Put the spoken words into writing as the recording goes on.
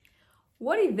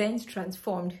What events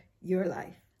transformed your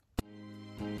life?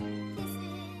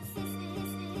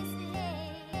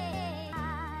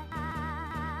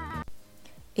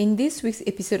 In this week's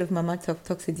episode of Mama Talk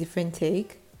Talks a Different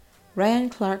Take,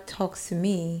 RhyAnne Clark talks to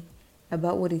me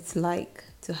about what it's like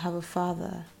to have a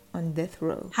father on death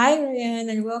row. Hi, RhyAnne,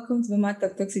 and welcome to Mama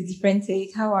Talk Talks a Different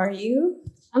Take. How are you?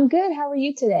 I'm good. How are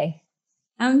you today?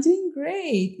 I'm doing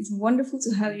great. It's wonderful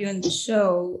to have you on the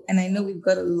show, and I know we've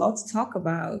got a lot to talk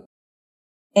about.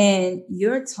 And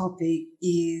your topic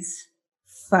is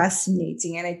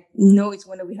fascinating, and I know it's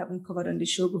one that we haven't covered on the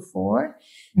show before.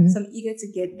 Mm-hmm. So I'm eager to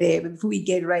get there. But before we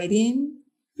get right in,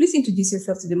 please introduce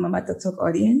yourself to the Mama Talk Talk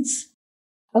audience.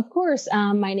 Of course.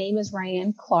 My name is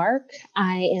RhyAnne Clark.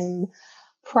 I am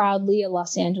proudly a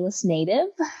Los Angeles native.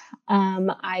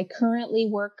 I currently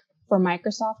work for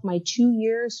Microsoft. My 2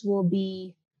 years will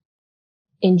be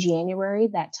in January.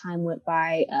 That time went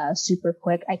by super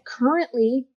quick. I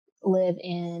currently live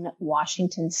in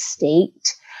Washington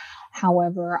State.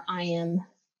 However, I am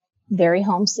very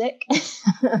homesick.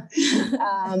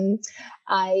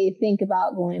 I think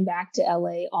about going back to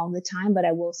LA all the time, but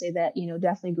I will say that,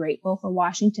 definitely grateful for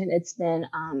Washington. It's been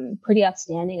pretty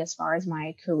outstanding as far as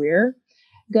my career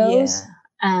goes.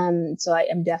 Yeah. So I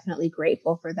am definitely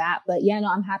grateful for that. But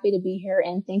I'm happy to be here,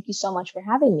 and thank you so much for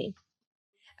having me.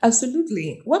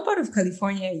 Absolutely. What part of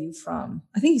California are you from?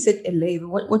 I think you said LA,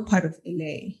 but what part of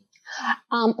LA?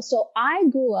 So I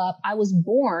was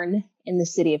born in the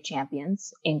city of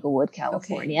Champions, Inglewood,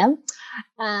 California. Okay.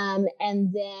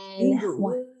 And then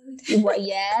Inglewood.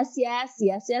 Yes.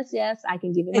 I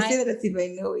can give you I say that as if I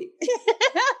know it.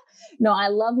 No, I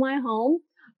love my home.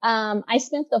 I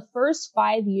spent the first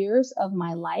 5 years of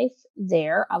my life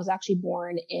there. I was actually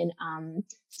born in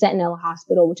Sentinel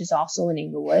Hospital, which is also in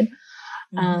Inglewood.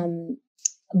 Mm-hmm.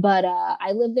 But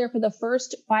I lived there for the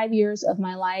first 5 years of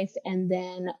my life. And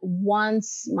then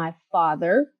once my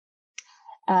father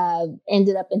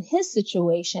ended up in his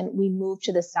situation, we moved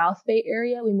to the South Bay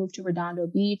area. We moved to Redondo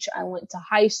Beach. I went to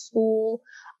high school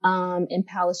in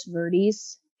Palos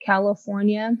Verdes,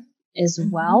 California as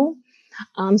well.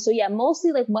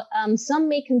 Mostly like what some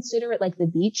may consider it like the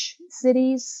beach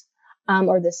cities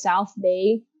or the South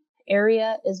Bay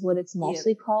area is what it's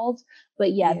mostly called. But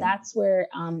that's where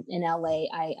in LA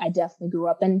I definitely grew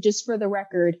up. And just for the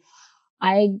record,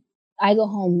 I go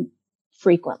home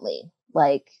frequently,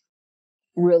 like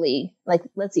really, like,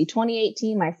 let's see,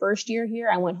 2018, my first year here,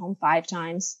 I went home 5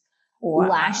 times. Wow.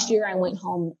 Last year I went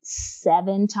home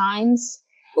 7 times.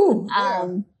 Ooh, yeah.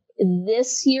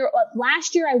 Last year,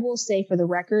 I will say for the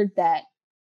record that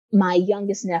my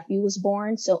youngest nephew was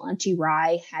born. So Auntie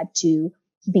Rye had to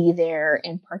be there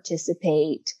and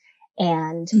participate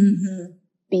and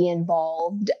be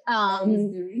involved. That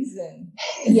was the reason.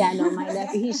 My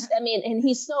nephew,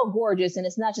 he's so gorgeous, and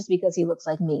it's not just because he looks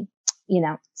like me,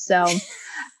 so.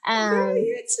 Girl,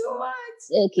 you're too much.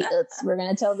 We're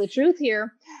going to tell the truth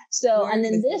here. So, and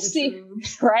then this year,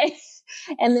 right?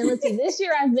 And then let's see, this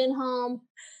year I've been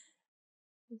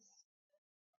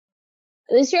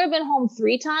home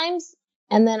 3 times,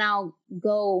 and then I'll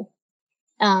go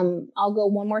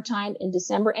one more time in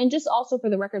December. And just also for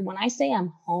the record, when I say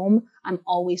I'm home, I'm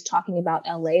always talking about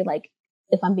LA. Like,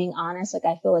 if I'm being honest, like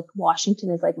I feel like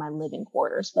Washington is like my living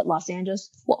quarters, but Los Angeles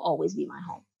will always be my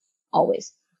home.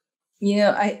 Always.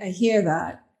 I hear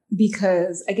that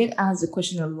because I get asked the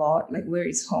question a lot, like, where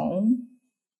is home?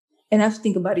 And I have to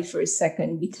think about it for a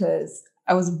second because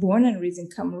I was born and raised in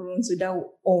Cameroon, so that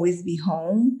will always be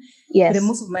home. Yes. But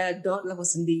most of my adult life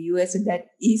was in the US, so that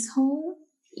is home.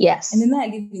 Yes. And then I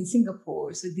live in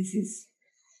Singapore, so this is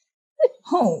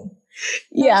home.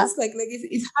 Yeah. Just like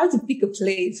it's hard to pick a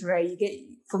place, right?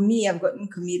 For me, I've gotten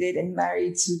committed and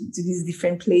married to these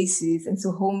different places, and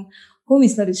so home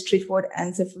is not a straightforward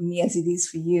answer for me as it is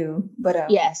for you. But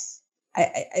yes,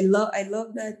 I love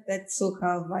that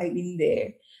SoCal vibe in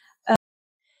there.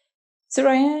 So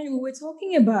RhyAnne, we were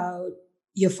talking about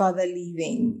your father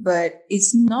leaving, but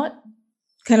it's not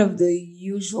kind of the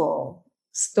usual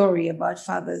story about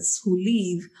fathers who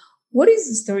leave. What is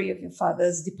the story of your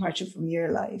father's departure from your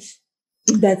life?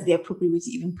 If that's the appropriate way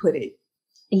to even put it.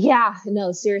 Yeah,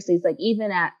 no, seriously. It's like,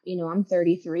 even at, I'm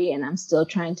 33 and I'm still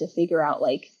trying to figure out,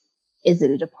 like, is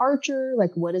it a departure?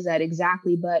 Like, what is that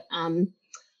exactly? But,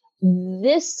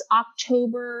 this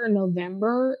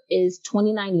November is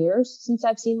 29 years since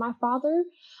I've seen my father.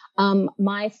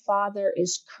 My father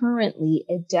is currently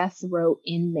a death row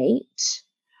inmate.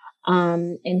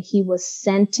 And he was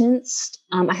sentenced.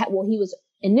 He was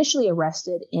initially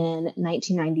arrested in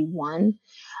 1991,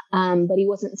 but he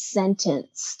wasn't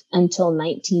sentenced until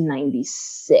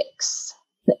 1996.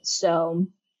 So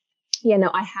Yeah,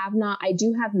 no, I have not. I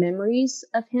do have memories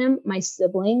of him. My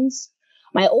siblings,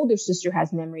 my older sister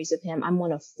has memories of him. I'm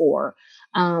one of four.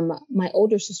 My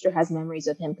older sister has memories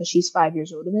of him because she's 5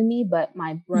 years older than me. But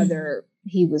my Mhm. brother,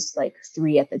 he was like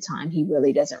 3 at the time. He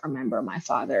really doesn't remember my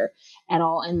father at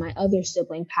all. And my other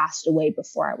sibling passed away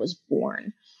before I was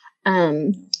born.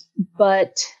 Um,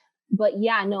 but, but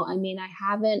yeah, no, I mean, I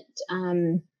have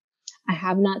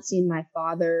not seen my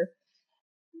father,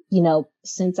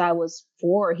 since I was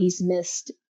 4. He's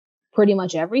missed pretty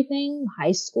much everything: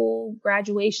 high school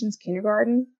graduations,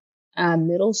 kindergarten,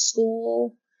 middle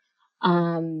school,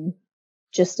 um,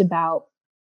 just about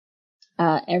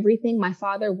everything. My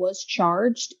father was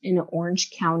charged in an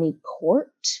Orange County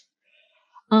court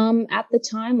at the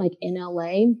time, like in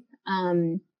LA.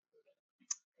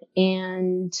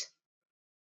 And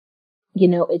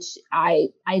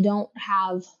I don't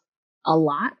have a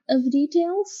lot of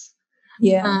details.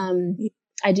 Yeah. Um,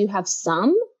 I do have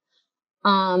some.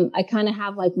 I kind of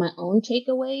have like my own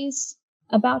takeaways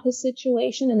about his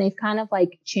situation, and they've kind of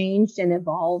like changed and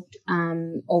evolved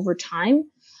over time.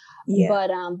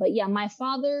 Yeah. But yeah, my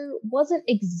father wasn't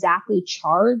exactly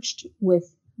charged with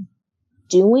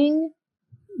doing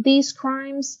these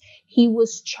crimes. He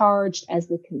was charged as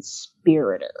the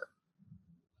conspirator,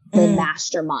 the Mm.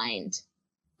 mastermind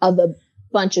of a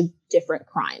bunch of different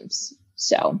crimes.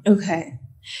 So, Okay.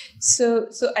 So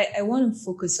I want to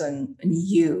focus on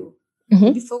you. But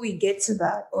mhm, before we get to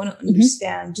that, I want to mhm.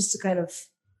 understand, just to kind of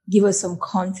give us some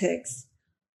context.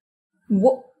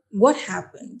 What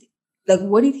happened? Like,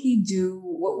 what did he do?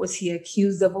 What was he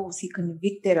accused of? What was he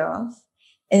convicted of?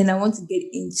 And I want to get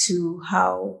into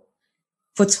how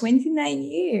for 29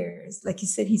 years, like you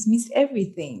said, he's missed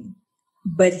everything,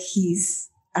 but he's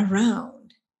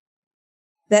around.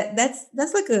 That's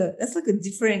like a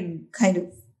different kind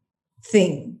of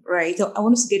thing, right? So I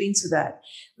want us to get into that.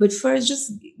 But first,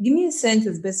 just give me a sense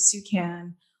as best as you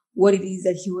can what it is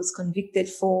that he was convicted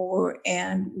for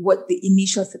and what the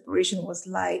initial separation was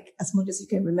like, as much as you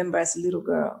can remember as a little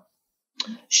girl.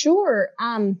 Sure.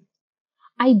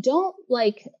 I don't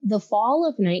like the fall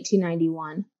of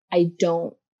 1991. I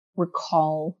don't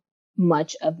recall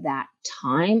much of that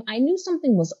time. I knew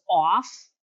something was off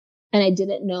and I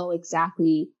didn't know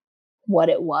exactly what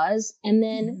it was. And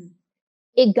then Mhm.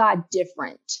 it got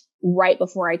different right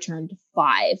before I turned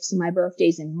 5. So my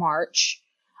birthday's in March.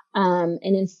 And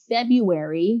in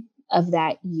February of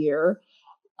that year,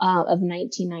 of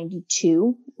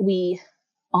 1992, we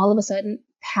all of a sudden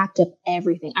packed up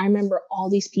everything. I remember all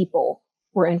these people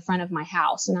were in front of my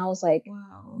house, and I was like,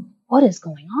 Wow. what is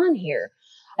going on here?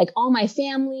 Like, all my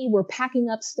family were packing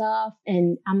up stuff,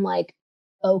 and I'm like,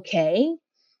 okay.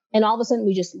 And all of a sudden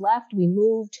we just left, we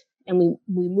moved, and we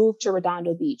moved to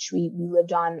Redondo Beach. We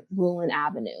lived on Ruland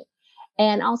Avenue.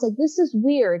 And I was like, this is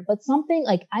weird, but something,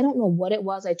 like, I don't know what it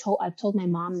was. I've told my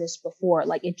mom this before.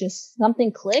 Like, it just,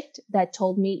 something clicked that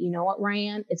told me, you know what,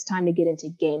 RhyAnne, it's time to get into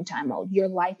game time mode. Your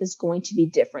life is going to be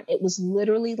different. It was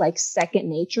literally like second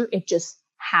nature. It just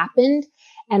happened.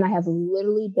 And I have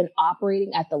literally been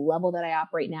operating at the level that I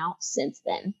operate now since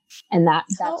then. And How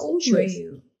that's the old were truth.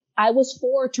 you? I was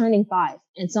 4 turning 5,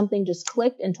 and something just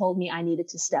clicked and told me I needed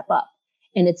to step up.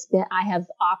 And I have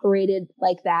operated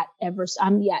like that ever.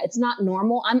 It's not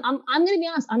normal. I'm going to be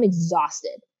honest. I'm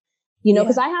exhausted,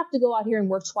 because Yeah. I have to go out here and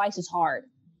work twice as hard,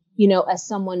 as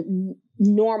someone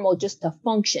normal, just to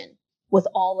function with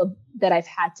all of that I've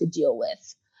had to deal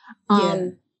with. Yeah.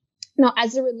 Now,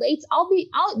 as it relates,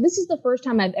 this is the first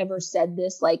time I've ever said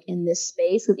this, like, in this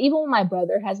space, because even when my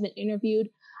brother has been interviewed,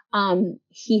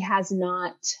 he has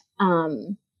not,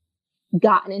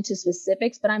 gotten into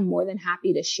specifics, but I'm more than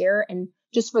happy to share. And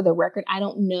just for the record, I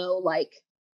don't know, like,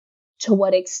 to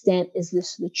what extent is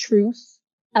this the truth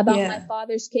about my Yeah.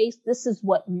 father's case. This is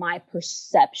what my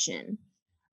perception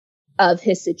of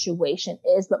his situation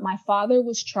is. But my father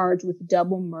was charged with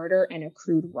double murder and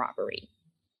accrued robbery.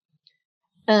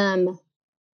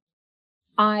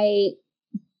 I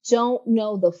don't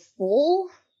know the full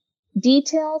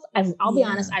details. I'll be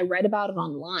honest, Yeah. I read about it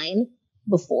online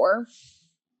before.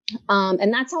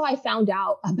 And that's how I found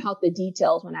out about the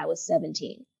details when I was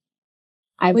 17.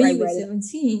 I When you were read it.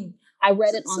 17. I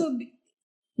read So, it on, so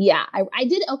yeah, I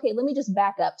did. Okay, let me just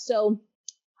back up. So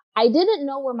I didn't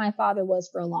know where my father was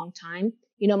for a long time.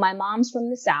 My mom's from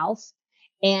the South,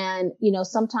 and,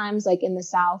 sometimes, like, in the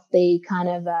South, they kind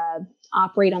of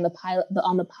operate on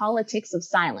the politics of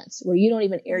silence, where you don't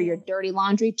even air your yeah. dirty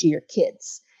laundry to your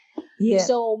kids. Yeah.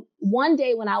 So one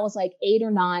day when I was like 8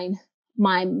 or 9,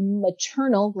 my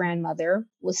maternal grandmother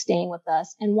was staying with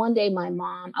us. And one day my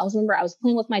mom, I was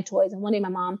playing with my toys. And one day my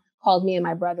mom called me and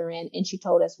my brother in, and she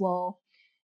told us, well,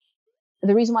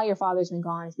 the reason why your father's been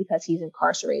gone is because he's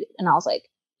incarcerated. And I was like,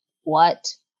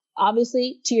 what?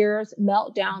 Obviously, tears,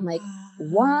 meltdown, like,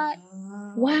 what?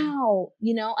 Wow.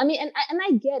 I mean, and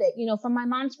I get it, from my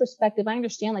mom's perspective, I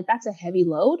understand like that's a heavy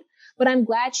load, but I'm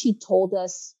glad she told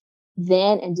us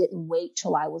then and didn't wait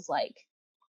till I was like,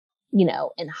 in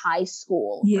high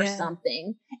school or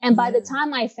something. And by the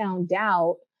time I found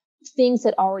out, things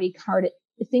had already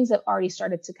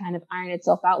started to kind of iron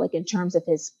itself out, like in terms of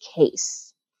his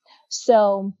case.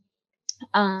 So,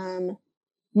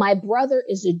 my brother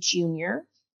is a junior,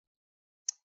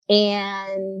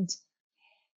 and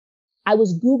I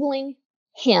was Googling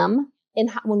him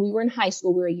when we were in high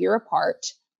school. We were a year apart.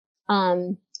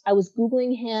 I was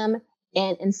Googling him,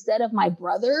 and instead of my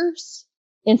brother's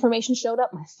information showed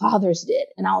up, my father's did.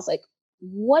 And I was like,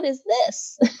 what is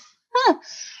this?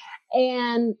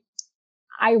 And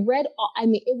I read,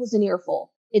 it was an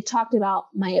earful. It talked about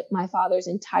my father's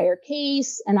entire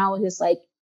case. And I was just like,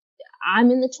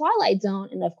 I'm in the twilight zone.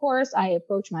 And of course I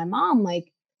approached my mom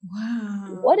like,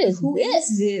 wow, what is who this?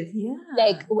 Is it? Yeah.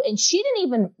 Like, and she didn't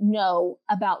even know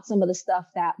about some of the stuff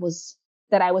that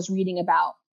I was reading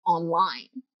about online.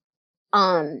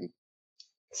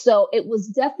 So it was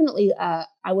definitely, I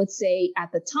would say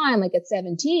at the time, like at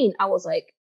 17, I was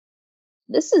like,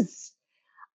 this is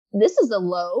a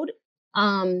load.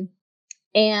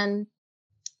 And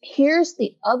here's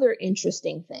the other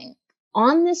interesting thing.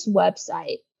 On this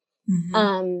website,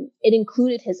 it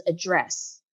included his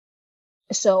address.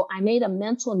 So I made a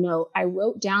mental note. I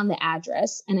wrote down the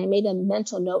address, and I made a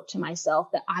mental note to myself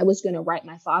that I was going to write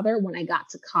my father when I got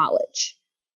to college.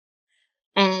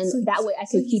 And that way I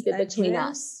could keep it between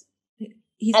us.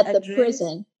 At the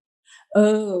prison.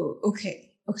 Oh,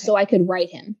 okay. Okay. So I could write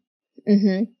him.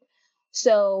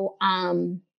 So,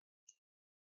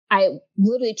 I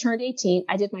literally turned 18.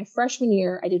 I did my freshman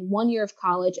year. I did 1 year of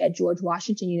college at George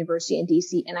Washington University in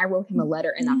DC. And I wrote him a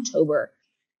letter in October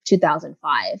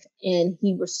 2005. And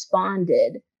he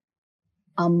responded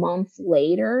a month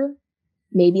later,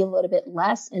 maybe a little bit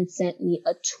less, and sent me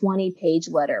a 20-page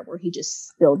letter where he just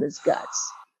spilled his guts.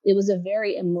 It was a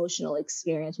very emotional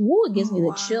experience. Woo, it gives me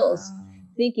the chills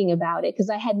thinking about it, because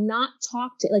I had not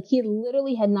talked to, like, he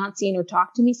literally had not seen or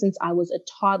talked to me since I was a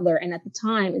toddler. And at the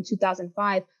time in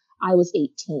 2005, I was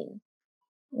 18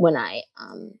 when I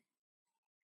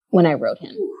wrote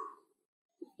him.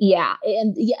 Yeah.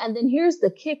 And then here's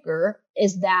the kicker,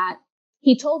 is that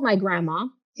he told my grandma,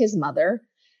 his mother,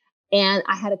 and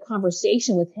I had a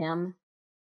conversation with him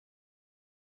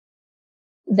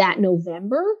that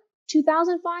November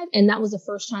 2005. And that was the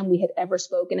first time we had ever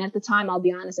spoken. At the time, I'll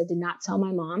be honest, I did not tell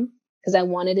my mom, because I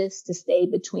wanted this to stay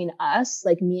between us,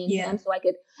 like me and him, so I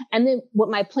could. And then what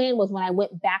my plan was, when I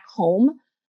went back home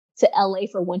to LA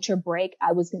for winter break,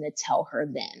 I was going to tell her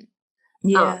then.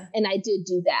 Yeah. And I did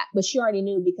do that, but she already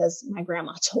knew because my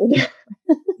grandma told her.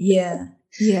 Yeah.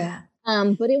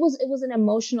 But it was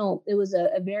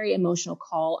a very emotional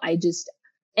call.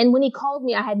 And when he called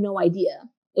me, I had no idea.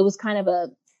 It was kind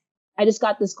of I just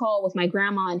got this call with my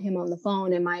grandma and him on the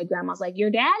phone, and my grandma's like, your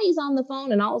daddy's on the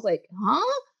phone. And I was like,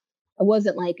 huh? I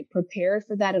wasn't like prepared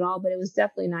for that at all, but it was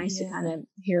definitely nice to kind of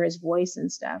hear his voice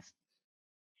and stuff.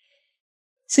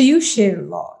 So you share a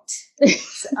lot.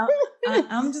 So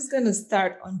I'm just going to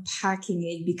start unpacking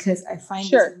it, because I find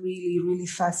it really, really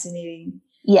fascinating.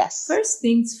 Yes. First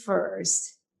things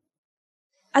first,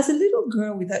 as a little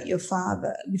girl without your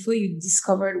father, before you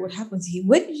discovered what happened to him,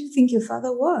 where did you think your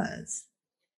father was?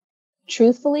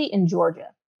 Truthfully, in Georgia.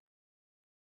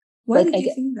 Why did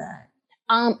you think that?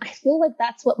 I feel like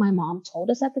that's what my mom told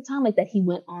us at the time, like that he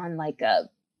went on like a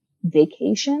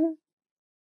vacation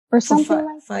or something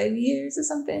like 5 years or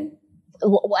something.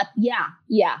 What? Yeah.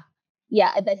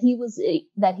 That he was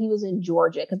in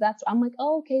Georgia, because I'm like,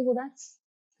 oh, okay, well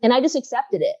and I just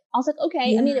accepted it. I was like,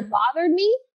 okay. I mean, it bothered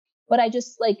me, but I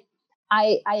just like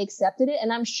I accepted it,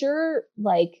 and I'm sure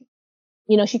like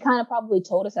she kind of probably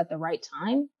told us at the right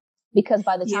time, because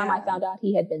by the time I found out,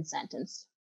 he had been sentenced.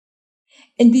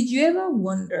 And did you ever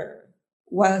wonder,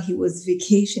 while he was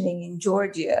vacationing in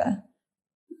Georgia,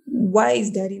 why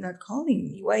is daddy not calling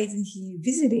me? Why isn't he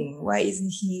visiting? Why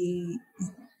isn't he?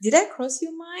 Did that cross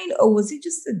your mind? Or was it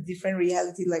just a different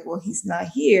reality? Like, well, he's not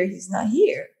here.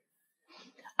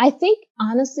 I think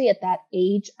honestly, at that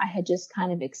age, I had just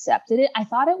kind of accepted it. I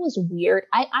thought it was weird.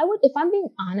 I would, if I'm being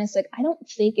honest, like, I don't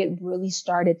think it really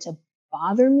started to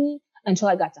bother me until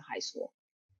I got to high school.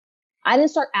 I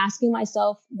didn't start asking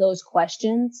myself those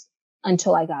questions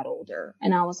until I got older.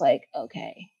 And I was like,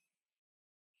 okay,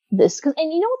 and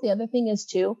you know what the other thing is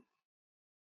too?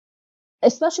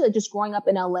 Especially like just growing up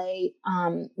in LA,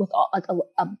 with all, like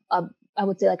a I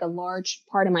would say like a large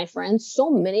part of my friends, so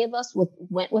many of us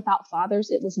went without fathers.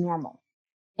 It was normal.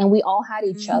 And we all had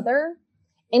each Mhm. other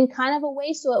in kind of a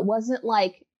way. So it wasn't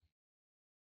like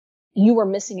you were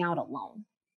missing out alone,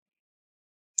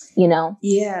 you know?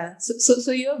 Yeah.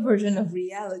 So your version of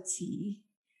reality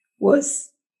was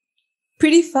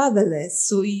pretty fatherless.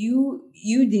 So you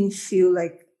didn't feel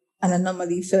like an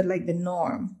anomaly, you felt like the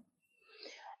norm.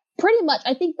 Pretty much.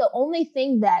 I think the only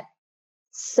thing that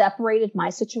separated my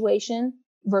situation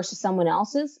versus someone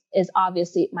else's is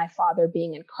obviously my father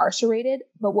being incarcerated.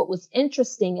 But what was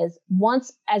interesting is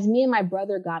once as me and my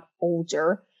brother got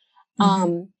older,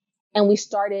 Mm-hmm. and we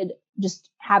started just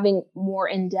having more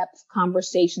in-depth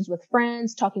conversations with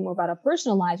friends, talking more about our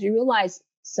personal lives, we realized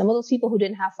some of those people who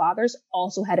didn't have fathers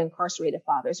also had incarcerated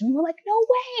fathers. And we were like, no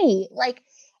way. Like,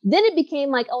 then it became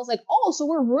like, I was like, oh, so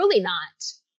we're really not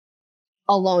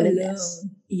alone in this.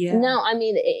 Alone. Yeah. No, I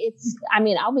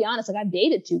mean, I'll be honest, like I've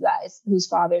dated two guys whose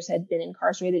fathers had been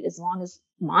incarcerated as long as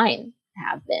mine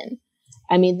have been.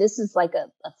 I mean, this is like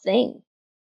a thing.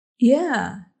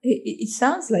 Yeah. It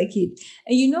sounds like it.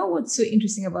 And you know what's so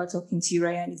interesting about talking to you,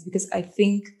 Ryan, is because I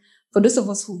think for those of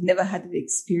us who've never had the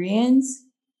experience,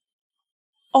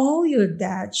 all your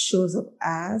dad shows up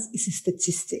as is a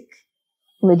statistic,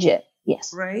 Legit.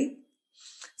 Yes. right?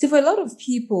 So for a lot of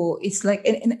people, it's like,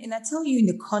 and I tell you in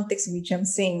the context in which I'm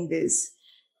saying this,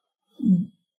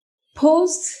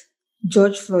 post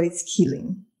George Floyd's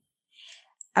killing,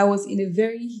 I was in a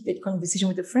very heated conversation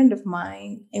with a friend of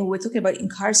mine, and we were talking about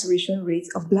incarceration rates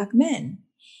of Black men.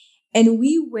 And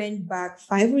we went back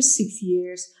 5 or 6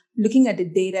 years looking at the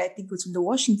data, I think it was from the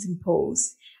Washington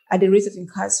Post, at the rates of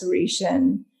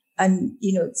incarceration and,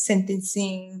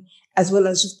 sentencing, as well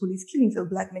as just police killings of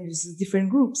Black men versus different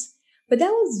groups. But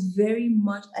that was very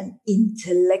much an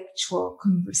intellectual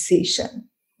conversation,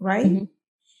 right? Mm-hmm.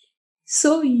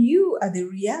 So you are the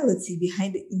reality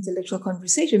behind the intellectual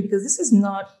conversation because he's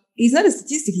not a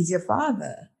statistic, he's your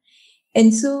father.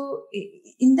 And so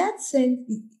in that sense,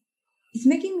 it's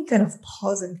making me kind of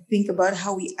pause and think about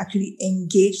how we actually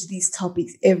engage these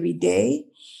topics every day.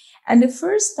 And the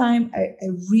first time I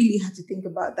really had to think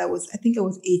about that was, I think I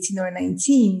was 18 or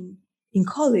 19 in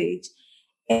college.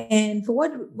 And for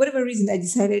whatever reason, I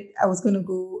decided I was going to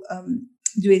go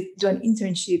do an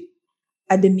internship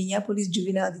at the Minneapolis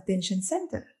Juvenile Detention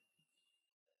Center.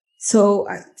 So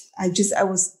I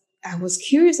was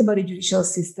curious about the judicial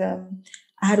system.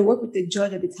 I had worked with the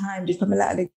judge at the time, Judge Pamela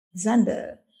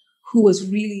Alexander, who was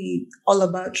really all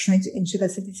about trying to ensure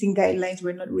that sentencing guidelines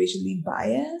were not racially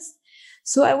biased.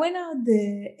 So I went out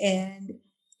there, and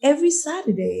every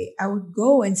Saturday I would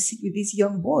go and sit with these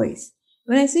young boys.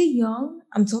 When I say young,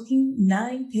 I'm talking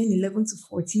 9, 10, 11 to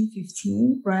 14,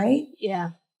 15, right?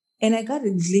 Yeah. And I got a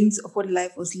glimpse of what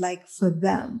life was like for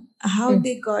them, how Mm.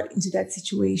 they got into that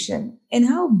situation, and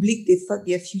how bleak they thought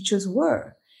their futures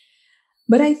were.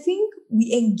 But I think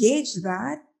we engage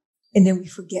that and then we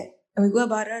forget and we go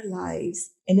about our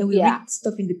lives and then we Yeah. read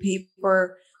stuff in the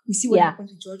paper. We see what Yeah. happened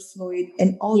to George Floyd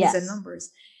and all these are Yes. numbers.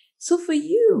 So for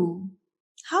you,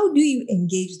 how do you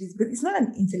engage this? But it's not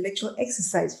an intellectual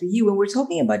exercise for you. When we're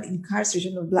talking about the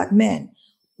incarceration of Black men,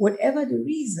 whatever the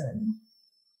reason,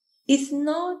 it's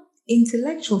not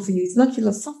intellectual for you. It's not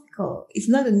philosophical. It's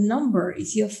not a number.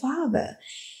 It's your father.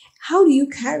 How do you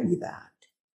carry that?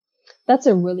 That's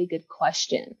a really good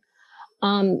question.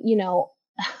 You know,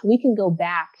 we can go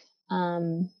back.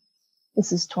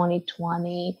 This is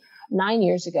 2020, 9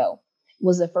 years ago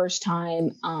was the first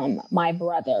time my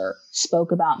brother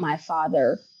spoke about my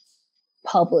father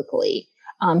publicly.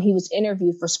 He was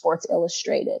interviewed for Sports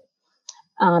Illustrated.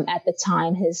 At the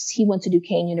time, he went to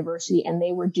Duquesne University and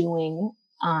they were doing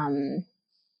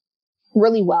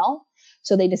really well.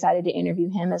 So they decided to interview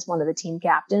him as one of the team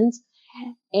captains.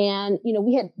 And,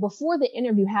 we had, before the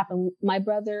interview happened, my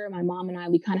brother, my mom and I,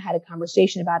 we kind of had a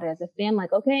conversation about it as a family,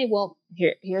 like, okay, well,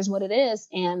 here's what it is.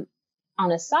 And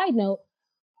on a side note,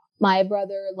 my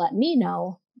brother let me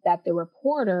know that the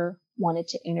reporter wanted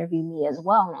to interview me as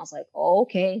well. And I was like, oh,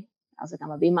 okay. I was like, I'm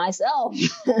going to be myself.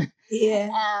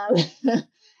 Yeah.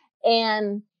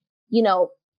 And, you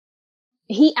know,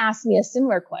 he asked me a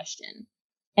similar question.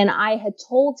 And I had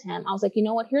told him, I was like, you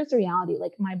know what, here's the reality.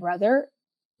 Like my brother,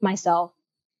 myself,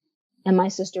 and my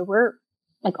sister, we're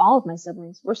like all of my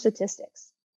siblings, we're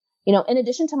statistics. In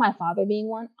addition to my father being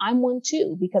one, I'm one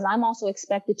too, because I'm also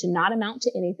expected to not amount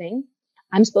to anything.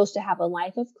 I'm supposed to have a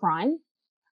life of crime,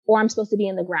 or I'm supposed to be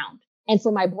in the ground. And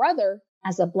for my brother,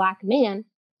 as a Black man,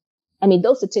 I mean,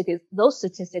 those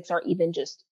statistics are even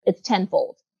just, it's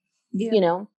tenfold,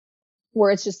 Yeah.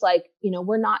 where it's just like,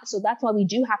 we're not, so that's why we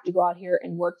do have to go out here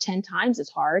and work 10 times as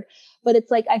hard. But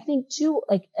it's like, I think too,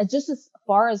 like, just as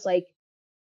far as like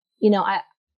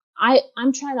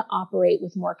I'm trying to operate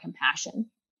with more compassion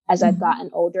as I've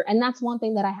gotten older. And that's one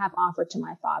thing that I have offered to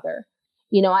my father.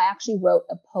 I actually wrote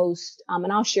a post,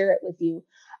 and I'll share it with you.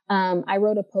 I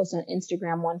wrote a post on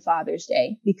Instagram one Father's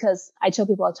Day because I tell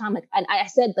people all the time, like, and I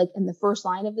said, like, in the first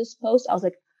line of this post, I was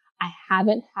like, I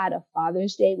haven't had a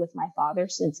Father's Day with my father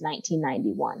since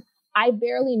 1991. I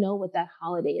barely know what that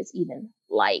holiday is even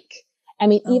like. I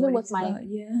mean, even with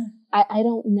I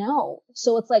don't know.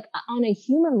 So it's like on a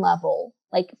human level,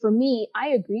 like for me, I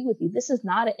agree with you. This is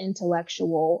not an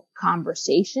intellectual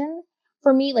conversation.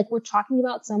 For me, like we're talking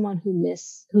about someone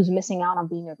who's missing out on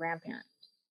being a grandparent,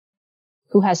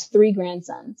 who has 3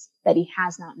 grandsons that he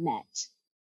has not met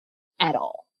at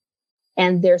all.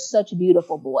 And they're such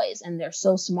beautiful boys and they're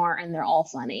so smart and they're all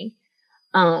funny.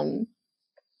 What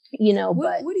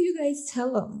do you guys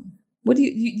tell them? What do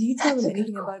you tell them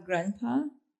anything about grandpa?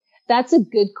 That's a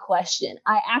good question.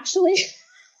 I actually,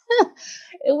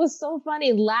 it was so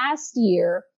funny. Last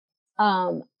year,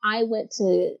 I went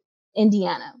to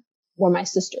Indiana where my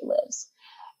sister lives.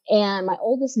 And my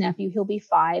oldest nephew, he'll be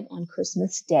 5 on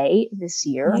Christmas Day this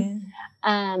year.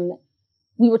 Yeah.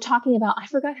 We were talking about, I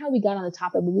forgot how we got on the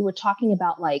topic, but we were talking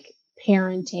about like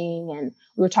parenting and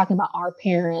we were talking about our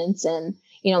parents. And,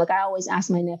 like I always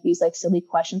ask my nephews like silly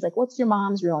questions, like, what's your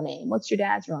mom's real name? What's your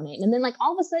dad's real name? And then like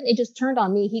all of a sudden it just turned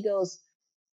on me. He goes,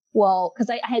 well, cause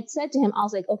I had said to him, I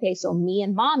was like, okay, so me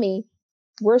and mommy,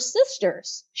 we're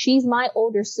sisters. She's my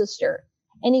older sister.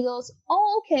 And he goes,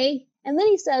 oh, okay. And then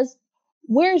he says,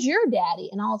 where's your daddy?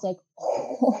 And I was like,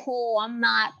 oh,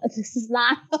 this is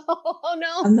not, oh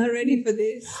no. I'm not ready for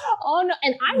this. Oh no.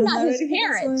 And I'm not his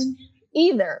parent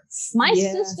either. My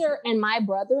sister and my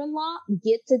brother-in-law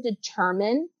get to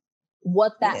determine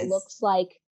what that looks like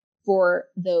for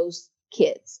those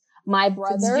kids. My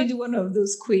brother. So did you do one of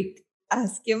those quick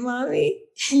ask your mommy?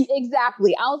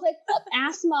 Exactly. I was like,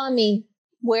 ask mommy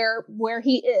where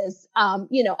he is, and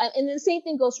the same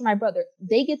thing goes for my brother.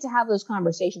 They get to have those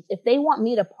conversations. If they want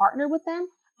me to partner with them,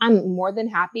 I'm more than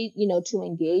happy, to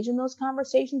engage in those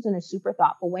conversations in a super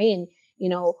thoughtful way. And,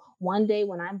 one day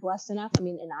when I'm blessed enough,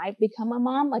 and I've become a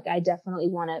mom, like I definitely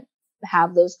want to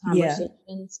have those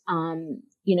conversations,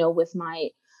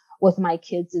 with my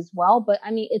kids as well. But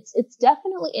it's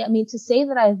definitely, to say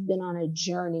that I've been on a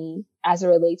journey as it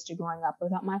relates to growing up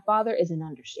without my father is an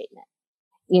understatement.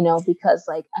 Because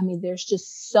there's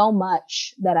just so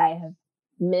much that I have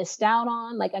missed out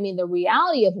on. The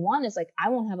reality of one is I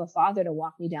won't have a father to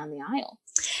walk me down the aisle.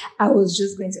 I was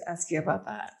just going to ask you about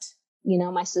that.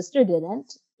 My sister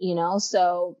didn't,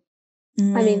 so,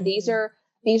 these are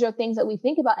things that we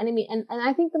think about. And and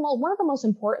I think one of the most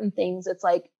important things, it's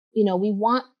we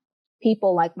want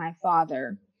people like my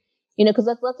father, because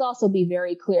let's also be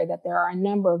very clear that there are a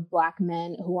number of Black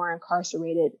men who are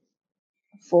incarcerated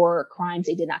for crimes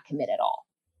they did not commit at all.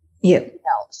 Yep.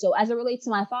 So as it relates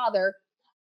to my father,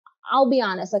 I'll be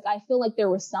honest, I feel like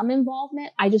there was some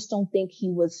involvement. I just don't think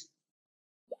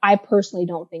I personally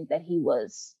don't think that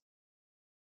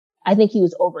I think he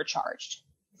was overcharged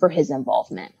for his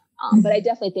involvement. But I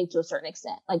definitely think to a certain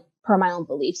extent, per my own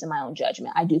beliefs and my own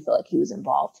judgment, I do feel like he was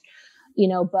involved,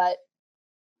 but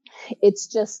it's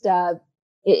just,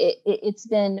 it's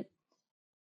been,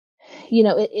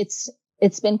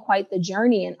 it's been quite the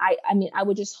journey. And I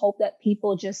would just hope that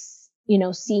people just,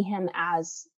 see him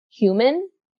as human,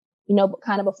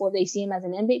 kind of before they see him as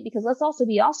an inmate, because let's also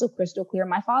be crystal clear.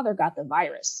 My father got the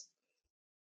virus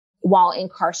while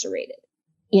incarcerated,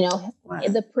 wow.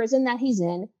 The prison that he's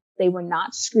in, they were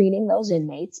not screening those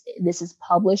inmates. This is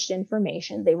published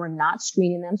information. They were not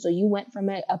screening them. So you went from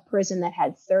a prison that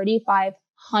had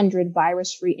 3,500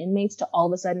 virus-free inmates to all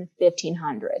of a sudden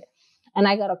 1,500. And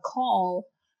I got a call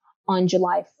on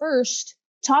July 1st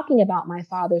talking about my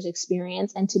father's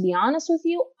experience. And to be honest with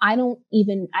you, I didn't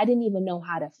even know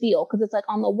how to feel. Cause it's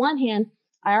on the one hand,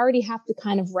 I already have to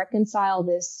kind of reconcile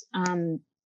this,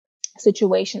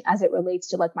 situation as it relates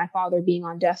to my father being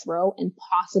on death row and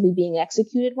possibly being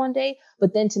executed one day.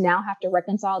 But then to now have to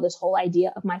reconcile this whole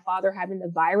idea of my father having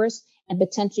the virus and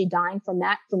potentially dying from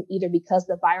that, from either because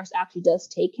the virus actually does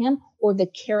take him or the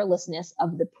carelessness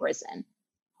of the prison.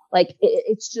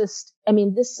 It's just,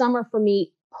 this summer for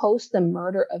me, post the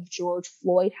murder of George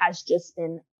Floyd, has just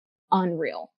been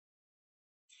unreal.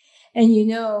 And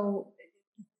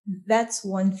that's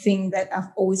one thing that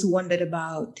I've always wondered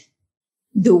about,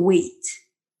 the wait,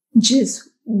 just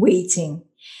waiting.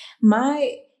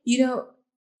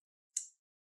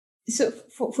 So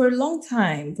for a long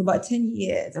time, for about 10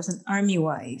 years, I was an army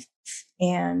wife,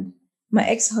 and my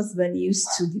ex-husband used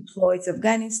to deploy to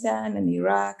Afghanistan and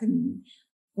Iraq and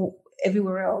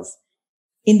everywhere else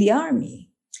in the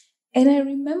army. And I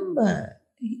remember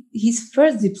his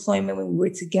first deployment when we were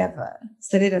together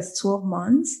started as 12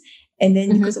 months. And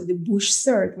then because of the Bush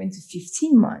cert, went to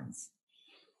 15 months.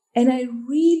 And I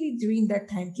really, during that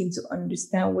time, came to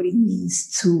understand what it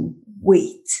means to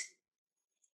wait.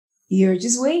 You're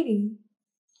just waiting.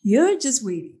 You're just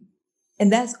waiting.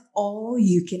 And that's all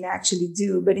you can actually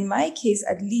do. But in my case,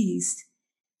 at least,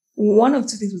 one of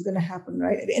two things was going to happen,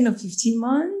 right? At the end of 15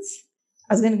 months,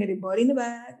 I was going to get a body in the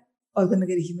bag, or I was going to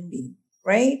get a human being,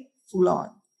 right? Full on.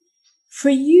 For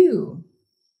you,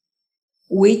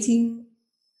 waiting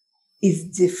is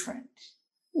different.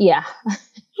 Yeah.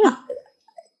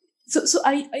 So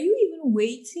are you even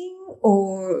waiting,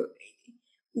 or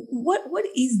what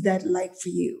is that like for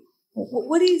you?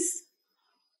 What is?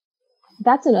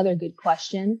 That's another good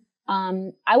question.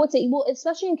 I would say, well,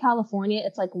 especially in California,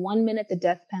 it's like 1 minute the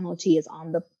death penalty is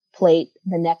on the plate,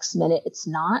 the next minute it's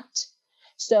not.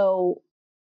 So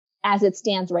as it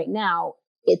stands right now,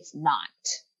 it's not,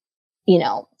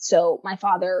 so my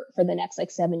father for the next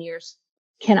like 7 years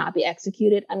cannot be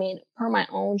executed. I mean, per my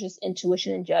own just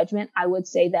intuition and judgment, I would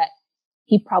say that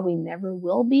he probably never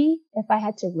will be. If I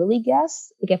had to really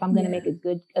guess, like if I'm going to make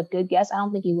a good guess, I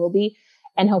don't think he will be.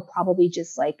 And he'll probably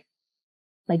just like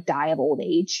die of old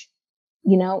age,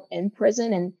 in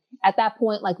prison. And at that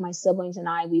point, like my siblings and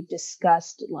I, we've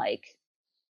discussed like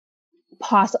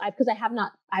possible, because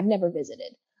I've never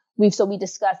visited. We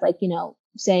discussed like,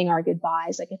 saying our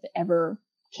goodbyes, like if it ever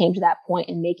came to that point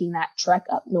and making that trek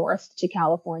up north to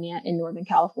California, in Northern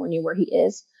California where he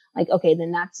is, like, okay,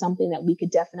 then that's something that we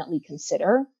could definitely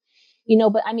consider,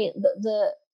 but I mean,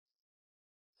 the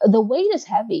weight is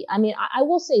heavy. I mean, I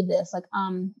will say this, like,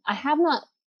 I have not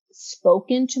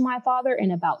spoken to my father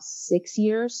in about 6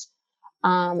 years.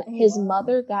 His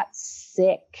mother got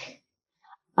sick,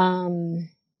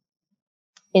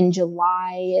 in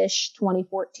July-ish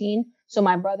 2014. So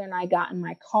my brother and I got in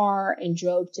my car and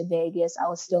drove to Vegas. I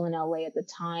was still in LA at the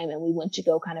time, and we went to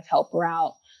go kind of help her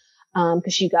out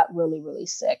because she got really, really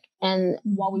sick. And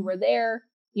while we were there,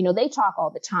 they talk all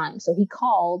the time. So he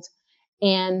called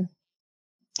and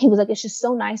he was like, it's just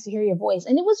so nice to hear your voice.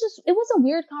 And it was a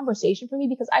weird conversation for me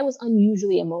because I was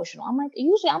unusually emotional. I'm like,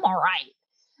 usually I'm all right.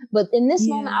 But in this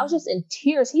moment, I was just in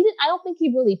tears. I don't think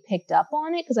he really picked up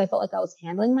on it because I felt like I was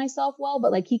handling myself well,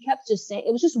 but like he kept just saying,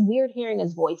 it was just weird hearing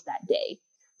his voice that day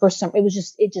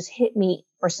it just hit me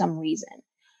for some reason.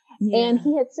 Yeah. And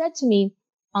he had said to me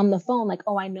on the phone, like,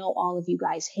 oh, I know all of you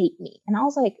guys hate me. And I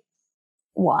was like,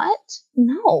 what?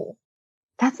 No,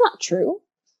 that's not true.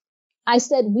 I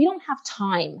said, we don't have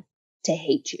time to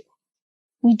hate you.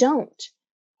 We don't.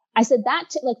 I said that,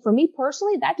 like for me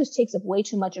personally, that just takes up way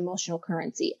too much emotional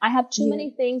currency. I have too many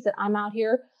things that I'm out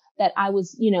here that I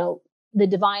was, the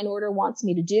divine order wants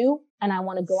me to do. And I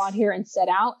want to go out here and set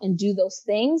out and do those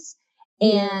things.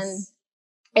 And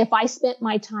if I spent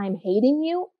my time hating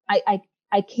you, I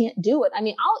can't do it. I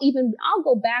mean, I'll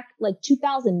go back like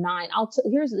 2009.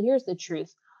 Here's the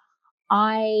truth.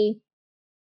 I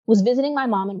was visiting my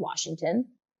mom in Washington.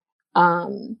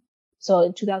 So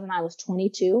in 2009 I was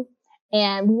 22.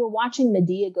 And we were watching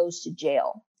Medea Goes to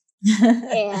Jail.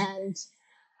 And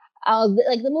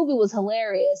the movie was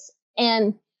hilarious.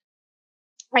 And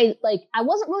I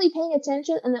wasn't really paying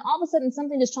attention. And then all of a sudden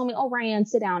something just told me, oh, RhyAnne,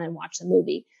 sit down and watch the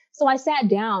movie. So I sat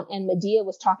down and Medea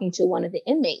was talking to one of the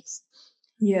inmates.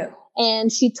 Yeah. And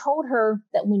she told her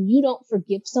that when you don't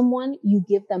forgive someone, you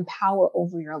give them power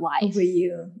over your life. Over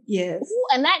you. Yes. Ooh,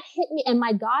 and that hit me. And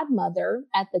my godmother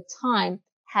at the time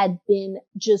had been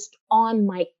just on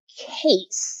my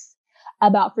case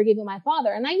about forgiving my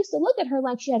father. And I used to look at her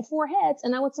like she had 4 heads.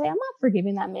 And I would say, I'm not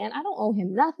forgiving that man. I don't owe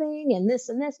him nothing and this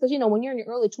and this. Because, when you're in your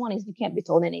early 20s, you can't be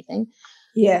told anything.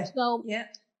 Yeah. So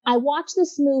I watched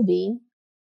this movie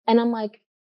and I'm like,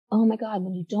 oh my God,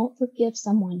 when you don't forgive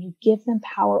someone, you give them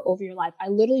power over your life. I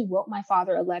literally wrote my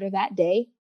father a letter that day.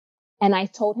 And I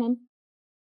told him,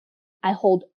 I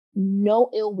hold no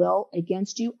ill will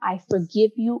against you. I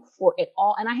forgive you for it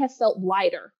all. And I have felt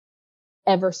lighter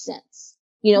ever since,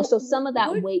 so some of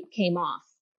that weight came off.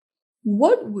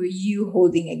 What were you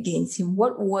holding against him?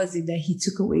 What was it that he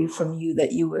took away from you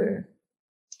that you were?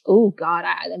 Oh God.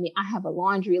 I mean, I have a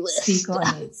laundry list. Speak on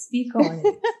it.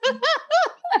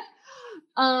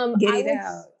 Get it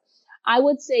out. I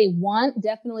would say one,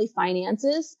 definitely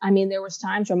finances. I mean, there was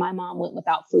times where my mom went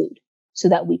without food so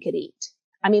that we could eat.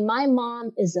 I mean, my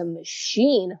mom is a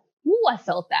machine. Ooh, I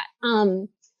felt that.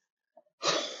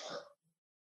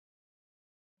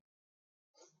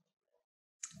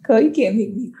 Girl, you can't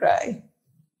make me cry.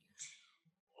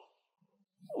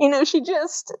 She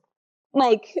just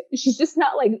she's just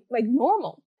not like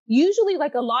normal. Usually,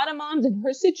 like a lot of moms in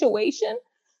her situation,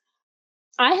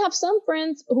 I have some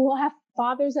friends who have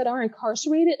fathers that are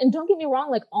incarcerated. And don't get me wrong,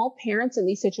 like all parents in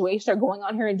these situations are going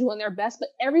on here and doing their best, but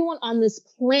everyone on this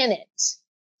planet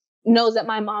knows that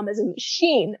my mom is a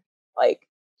machine. Like,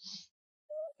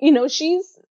 you know,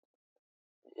 she's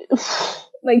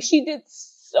like, she did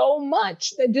so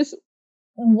much that just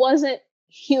wasn't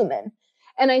human.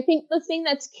 And I think the thing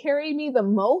that's carried me the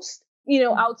most, you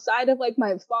know, outside of like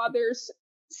my father's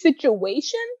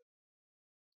situation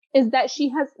is that she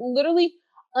has literally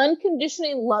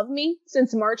unconditionally loved me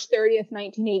since March 30th,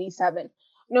 1987.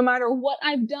 No matter what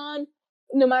I've done,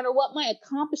 no matter what my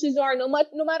accomplishments are, no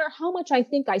matter how much I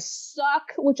think I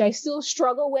suck, which I still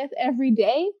struggle with every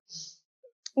day,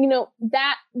 you know,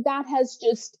 that has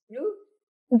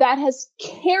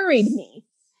carried me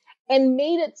and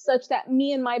made it such that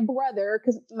me and my brother,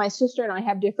 because my sister and I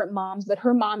have different moms, but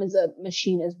her mom is a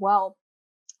machine as well.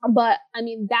 But I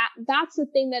mean, that's the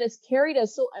thing that has carried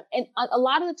us. So, and a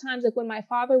lot of the times, like when my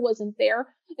father wasn't there,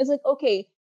 it's like, okay,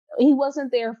 he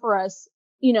wasn't there for us,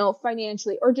 you know,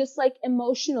 financially or just like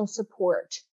emotional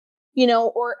support, you know,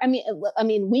 or I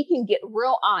mean, we can get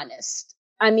real honest.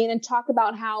 I mean, and talk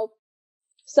about how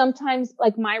sometimes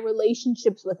like my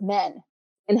relationships with men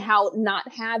and how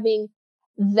not having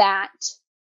that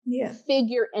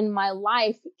figure in my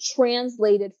life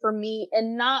translated for me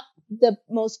in not the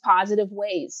most positive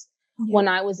ways when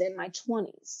I was in my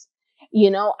 20s.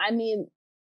 You know, I mean,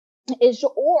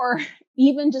 or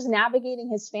even just navigating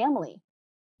his family,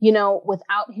 you know,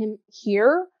 without him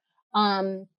here,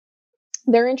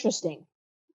 they're interesting.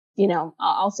 You know,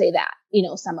 I'll say that, you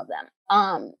know, some of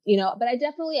them, you know, but I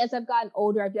definitely, as I've gotten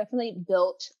older, I've definitely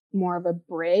built more of a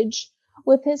bridge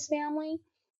with his family.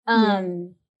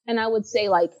 And I would say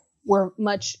like,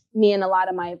 me and a lot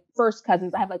of my first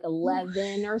cousins, I have like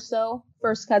 11 or so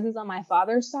first cousins on my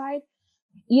father's side,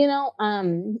 you know,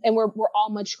 and we're all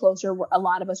much closer. A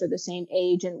lot of us are the same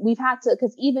age, and we've had to,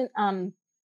 cause even,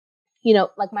 you know,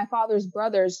 like my father's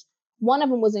brothers, one of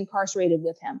them was incarcerated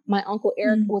with him. My uncle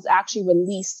Eric was actually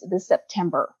released this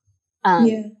September,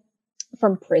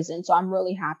 from prison. So I'm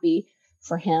really happy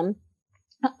for him.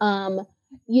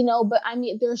 You know, but I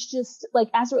mean, there's just like,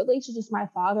 as it relates to just my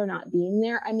father not being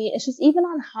there, I mean, it's just even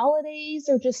on holidays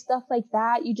or just stuff like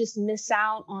that, you just miss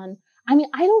out on, I mean,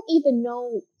 I don't even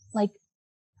know like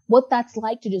what that's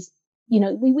like to just, you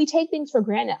know, we take things for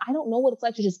granted. I don't know what it's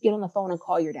like to just get on the phone and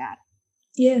call your dad.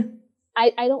 Yeah.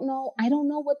 I don't know. I don't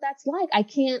know what that's like. I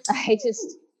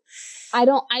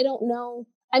don't know.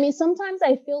 I mean, sometimes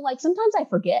I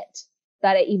forget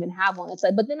that I even have one. It's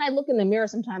like, but then I look in the mirror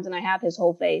sometimes and I have his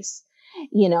whole face.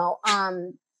 You know,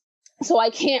 so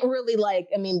I can't really like,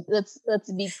 I mean, let's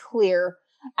be clear.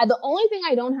 The only thing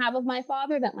I don't have of my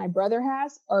father that my brother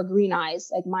has are green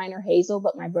eyes. Like mine are hazel,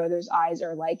 but my brother's eyes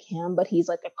are like him, but he's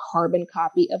like a carbon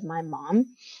copy of my mom.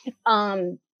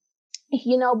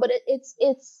 You know, but it's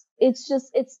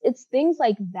things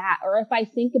like that. Or if I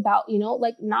think about, you know,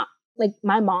 like not like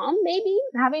my mom maybe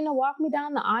having to walk me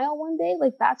down the aisle one day,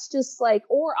 like that's just like,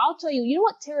 or I'll tell you, you know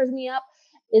what tears me up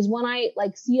is when I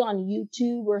like see on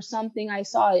YouTube or something, I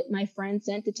saw it, my friend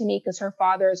sent it to me because her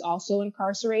father is also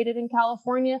incarcerated in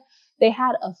California. They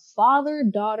had a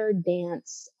father-daughter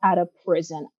dance at a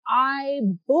prison. I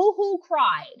boohoo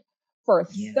cried for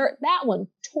that one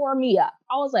tore me up.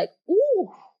 I was like,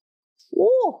 ooh.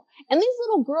 And these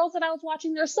little girls that I was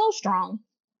watching, they're so strong.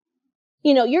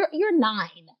 You know, you're 9,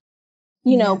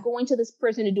 you know, going to this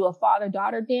prison to do a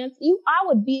father-daughter dance. I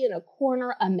would be in a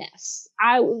corner a mess.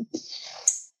 I would,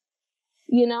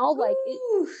 you know, like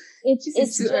it's too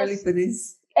just, early for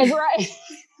this. Right.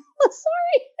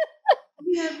 Sorry.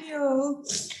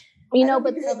 You know,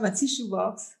 but have my tissue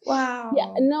box. Wow.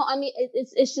 Yeah. No, I mean,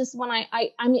 it's just when I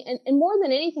mean, and more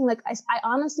than anything, like I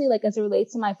honestly, like as it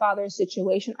relates to my father's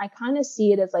situation, I kind of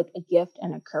see it as like a gift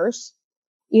and a curse,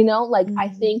 you know, like I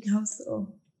think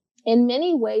so. In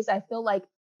many ways, I feel like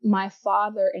my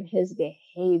father and his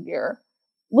behavior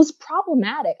was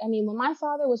problematic. I mean, when my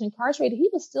father was incarcerated, he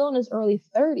was still in his early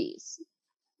 30s.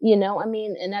 You know, I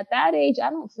mean, and at that age, I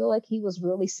don't feel like he was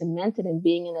really cemented in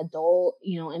being an adult,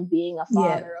 you know, and being a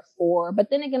father of 4. But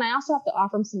then again, I also have to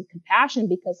offer him some compassion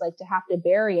because like to have to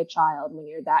bury a child when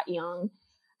you're that young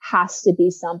has to be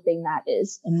something that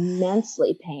is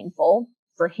immensely painful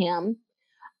for him.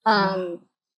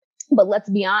 But let's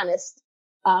be honest.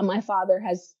 My father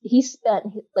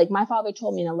my father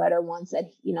told me in a letter once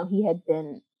that, you know, he had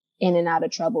been in and out of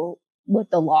trouble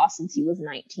with the law since he was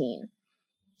 19.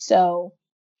 So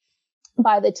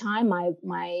by the time my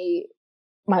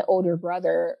older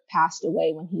brother passed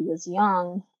away when he was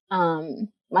young,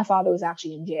 my father was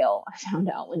actually in jail. I found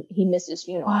out when he missed his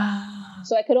funeral. Wow.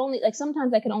 So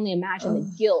sometimes I could only imagine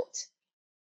the guilt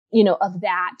of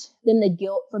that, then the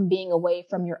guilt from being away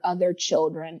from your other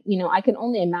children. I can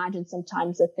only imagine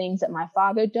sometimes the things that my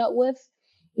father dealt with,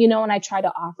 and I try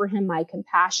to offer him my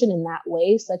compassion in that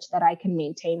way such that I can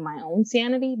maintain my own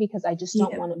sanity, because I just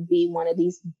don't want to be one of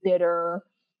these bitter,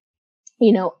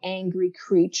 angry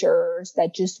creatures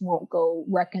that just won't go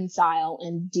reconcile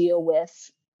and deal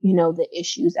with, the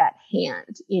issues at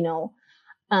hand,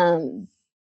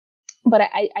 but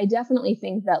I definitely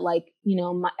think that, like,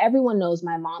 everyone knows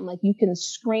my mom. Like, you can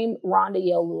scream Rhonda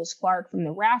Yale Lewis Clark from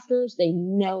the rafters. They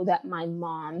know that my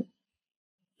mom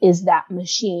is that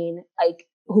machine, like,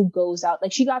 who goes out.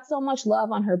 Like, she got so much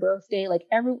love on her birthday. Like,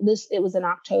 it was in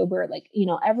October. Like,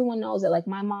 everyone knows that, like,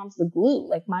 my mom's the glue.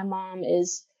 Like, my mom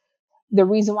is the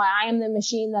reason why I am the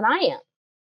machine that I am.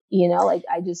 Like,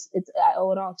 I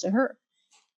owe it all to her.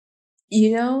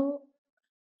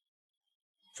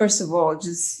 First of all,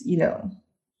 just,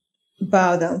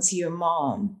 bow down to your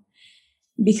mom,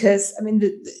 because I mean,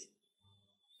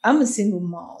 I'm a single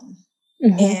mom,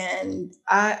 and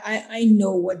I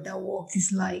know what that walk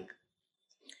is like,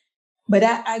 but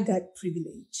I got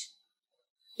privilege.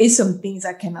 It's some things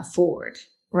I can afford,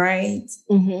 right?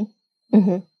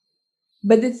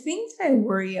 But the things I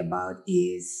worry about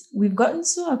is we've gotten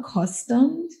so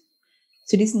accustomed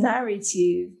to this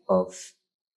narrative of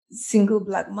single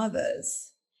Black mothers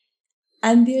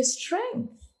and their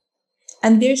strength.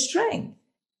 And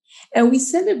we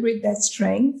celebrate that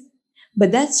strength,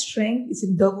 but that strength is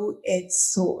a double-edged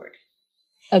sword.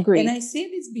 Agreed. And I say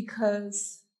this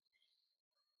because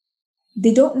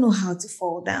they don't know how to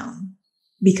fall down,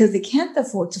 because they can't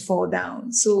afford to fall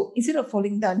down. So instead of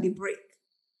falling down, they break.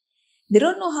 They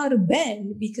don't know how to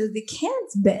bend because they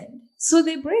can't bend. So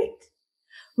they break,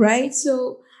 right?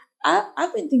 So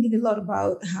I've been thinking a lot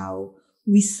about how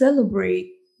we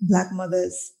celebrate Black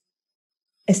mothers,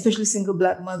 especially single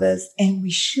Black mothers, and we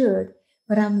should.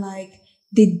 But I'm like,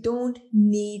 they don't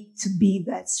need to be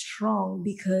that strong,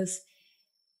 because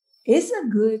it's a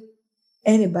good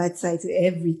and a bad side to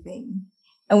everything.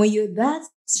 And when you're that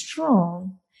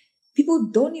strong, people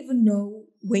don't even know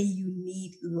when you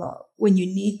need love, when you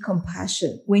need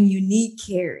compassion, when you need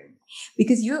caring,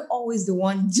 because you're always the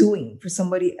one doing for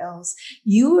somebody else.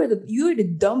 You're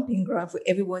the dumping ground for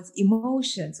everyone's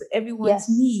emotions, for everyone's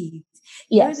needs.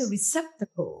 You're the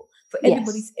receptacle for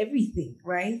everybody's everything,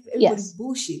 right? For everybody's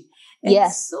bullshit.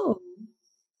 And so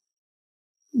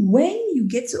when you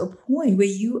get to a point where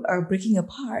you are breaking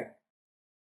apart,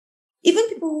 even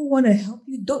people who want to help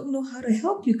you don't know how to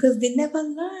help you because they never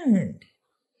learned.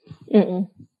 No.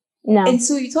 And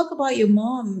so you talk about your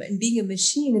mom and being a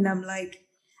machine, and I'm like,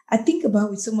 I think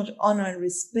about with so much honor and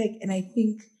respect, and I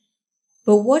think,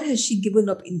 but what has she given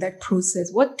up in that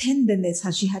process? What tenderness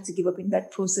has she had to give up in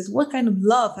that process? What kind of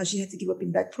love has she had to give up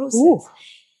in that process? Ooh.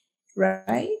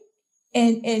 Right?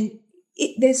 And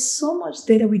there's so much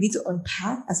there that we need to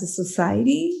unpack as a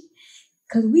society,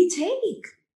 because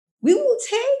we will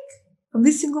take from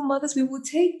these single mothers, we will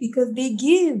take because they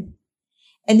give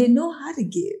and they know how to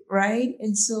give, right?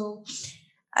 And so,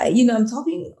 I'm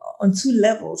talking on two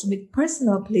levels, from a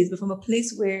personal place, but from a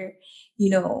place where,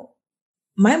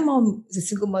 my mom is a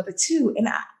single mother too. And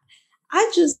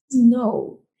I just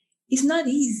know it's not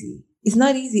easy. It's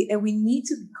not easy. And we need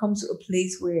to come to a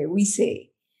place where we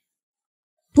say,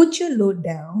 put your load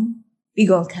down. We're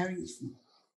going to carry you.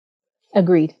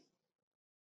 Agreed.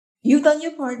 You've done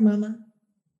your part, mama.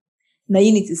 Now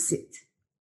you need to sit.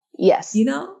 Yes.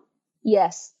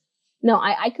 Yes. No,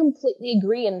 I completely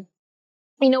agree. And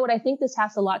what I think this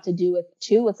has a lot to do with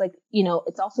too, it's like,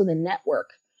 it's also the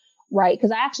network, right?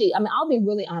 Because I'll be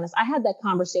really honest. I had that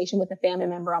conversation with a family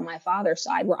member on my father's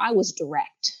side where I was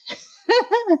direct.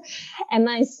 And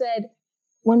I said,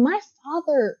 when my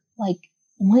father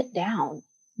went down,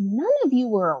 none of you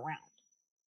were around.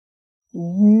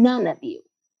 None of you.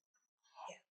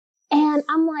 And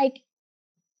I'm like,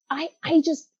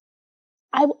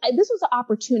 this was an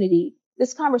opportunity.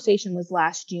 This conversation was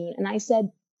last June. And I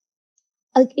said,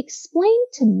 explain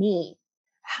to me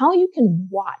how you can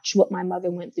watch what my mother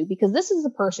went through, because this is a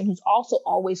person who's also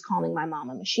always calling my mom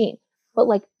a machine. But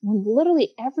when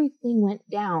literally everything went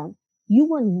down, you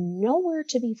were nowhere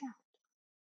to be found.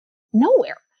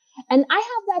 Nowhere. And I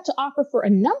have that to offer for a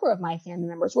number of my family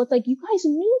members where it's you guys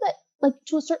knew that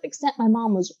to a certain extent, my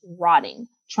mom was rotting,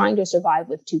 trying to survive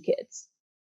with 2 kids.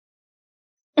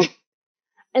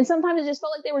 And sometimes it just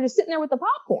felt like they were just sitting there with the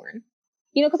popcorn,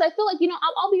 because I feel like,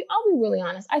 I'll be really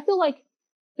honest. I feel like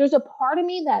there's a part of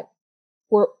me that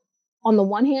we're, on the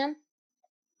one hand,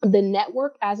 the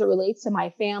network as it relates to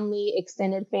my family,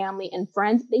 extended family and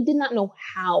friends, they did not know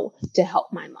how to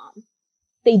help my mom.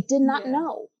 They did not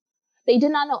know. They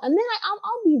did not know. And then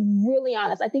I'll be really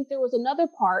honest. I think there was another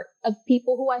part of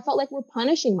people who I felt like were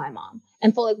punishing my mom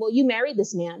and felt like, well, you married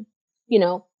this man, you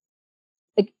know,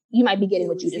 like you might be getting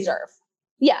what you deserve.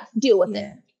 Yeah. Deal with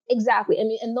it. Exactly. I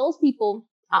mean, and those people,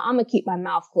 I'm going to keep my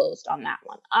mouth closed on that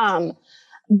one.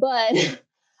 But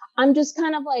I'm just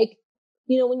kind of like,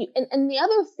 you know, when you, and the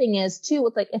other thing is too,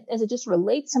 with like, as it just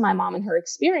relates to my mom and her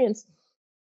experience,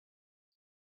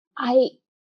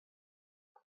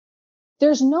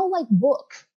 there's no like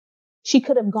book she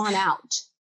could have gone out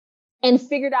and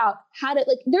figured out how to,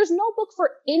 like, there's no book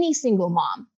for any single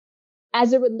mom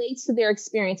as it relates to their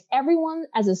experience. Everyone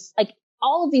like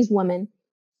all of these women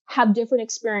have different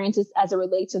experiences as it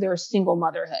relates to their single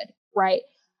motherhood, right?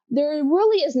 There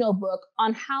really is no book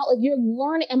on how, like, you're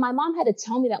learning. And my mom had to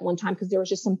tell me that one time because there was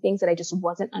just some things that I just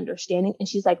wasn't understanding. And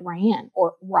she's like, RhyAnne,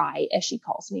 or Rye, as she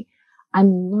calls me,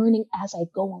 I'm learning as I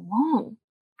go along.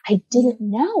 I didn't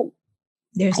know.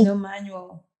 There's no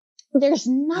manual. There's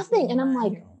nothing. And I'm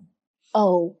like,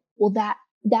 oh, well, I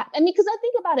mean, because I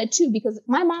think about it too, because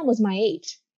my mom was my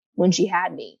age when she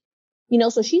had me, you know,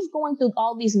 so she's going through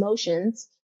all these motions,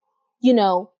 you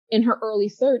know, in her early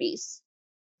 30s,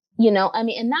 you know, I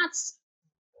mean, and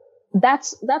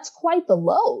that's quite the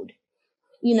load,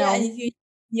 you know. And if you're in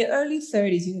your early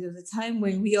 30s, you know, there was a time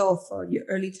when we all thought your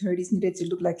early 30s needed to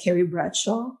look like Carrie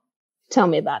Bradshaw. Tell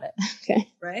me about it.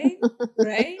 Okay. Right?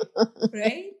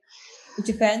 With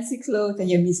your fancy clothes and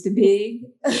your Mr. Big.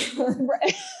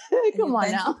 Right. Come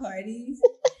on now. Parties.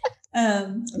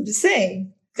 I'm just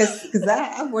saying. Because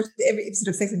I've watched every episode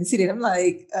of Sex and the City and I'm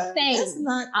like, that's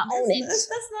not, I own it. That's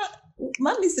not,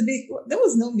 my Mr. Big, there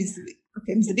was no Mr. Big.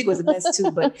 Okay, Mr. Big was the best too,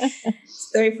 but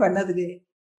story for another day.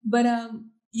 But,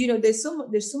 you know, there's so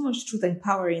much truth and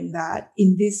power in that.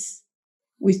 In this,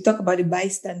 we talk about the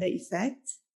bystander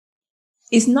effect.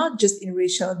 It's not just in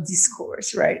racial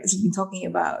discourse, right? As we've been talking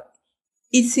about.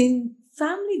 It's in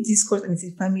family discourse and it's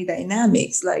in family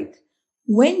dynamics. Like,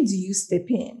 when do you step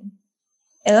in?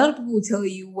 A lot of people will tell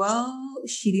you, well,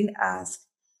 she didn't ask.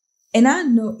 And I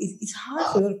know it's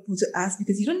hard for a lot of people to ask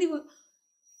because you don't even,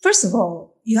 first of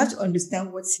all, you have to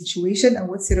understand what situation and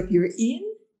what setup you're in.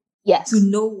 Yes. To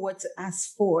know what to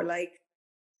ask for. Like,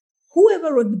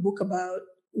 whoever wrote the book about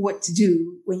what to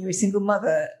do when you're a single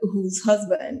mother whose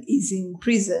husband is in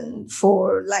prison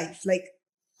for life. Like,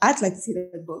 I'd like to see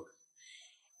that book.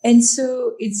 And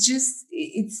so it's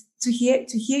to hear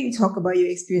you talk about your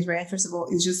experience, RhyAnne, first of all,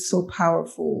 is just so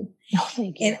powerful. Oh,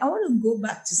 thank you. And I want to go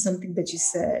back to something that you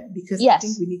said because yes. I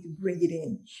think we need to bring it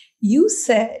in. You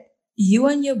said you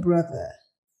and your brother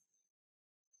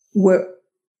were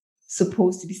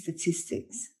supposed to be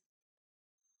statistics.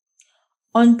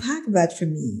 Unpack that for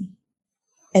me.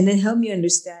 And then help me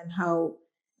understand how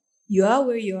you are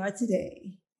where you are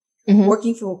today,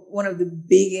 working for one of the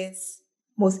biggest,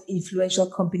 most influential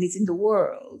companies in the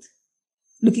world,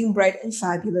 looking bright and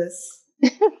fabulous,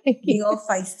 being all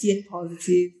feisty and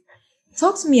positive.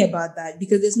 Talk to me about that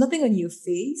because there's nothing on your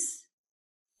face,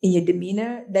 in your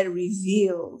demeanor, that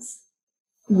reveals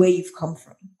where you've come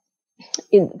from.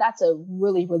 That's a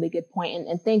really, really good point.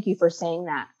 And thank you for saying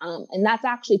that. And that's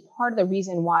actually part of the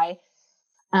reason why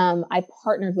I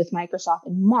partnered with Microsoft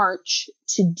in March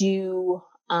to do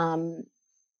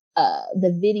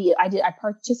the video. I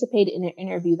participated in an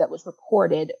interview that was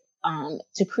recorded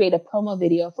to create a promo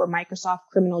video for Microsoft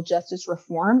Criminal Justice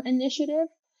Reform Initiative.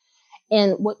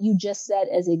 And what you just said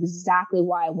is exactly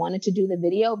why I wanted to do the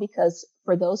video, because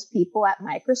for those people at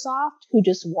Microsoft who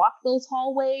just walk those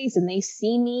hallways and they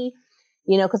see me,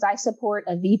 you know, because I support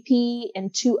a VP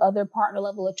and 2 other partner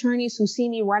level attorneys who see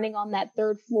me running on that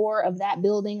 3rd floor of that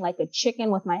building like a chicken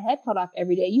with my head cut off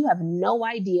every day. You have no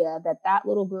idea that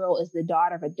little girl is the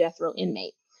daughter of a death row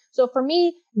inmate. So for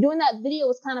me, doing that video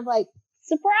was kind of like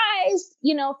surprise,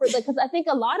 you know, because I think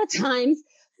a lot of times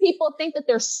people think that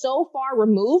they're so far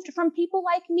removed from people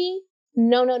like me.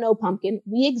 No, pumpkin.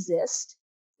 We exist,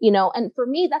 you know, and for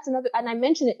me, that's another, and I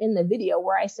mentioned it in the video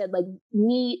where I said, like,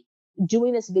 me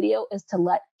doing this video is to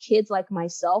let kids like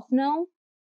myself know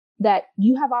that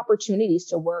you have opportunities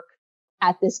to work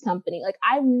at this company. Like,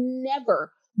 I'm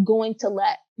never going to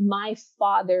let my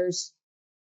father's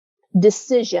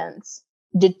decisions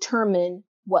determine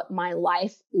what my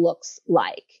life looks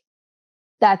like.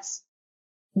 That's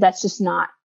just not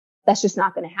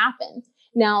going to happen.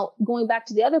 Now, going back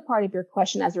to the other part of your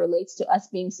question as it relates to us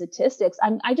being statistics,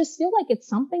 I just feel like it's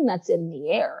something that's in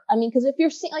the air. I mean, because if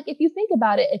you think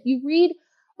about it, if you read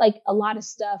like a lot of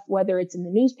stuff, whether it's in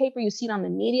the newspaper, you see it on the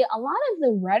media, a lot of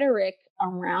the rhetoric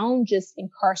around just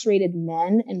incarcerated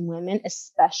men and women,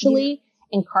 especially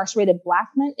incarcerated Black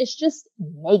men, is just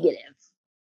negative.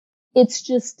 It's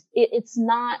just, it's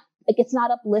not like, it's not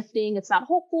uplifting. It's not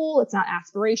hopeful. It's not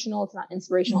aspirational. It's not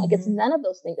inspirational. Like, it's none of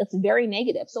those things. It's very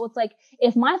negative. So it's like,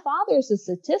 if my father's a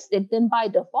statistic, then by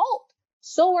default,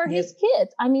 so are his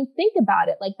kids. I mean, think about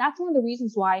it. Like, that's one of the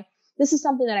reasons why this is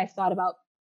something that I've thought about.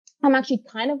 I'm actually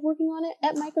kind of working on it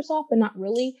at Microsoft, but not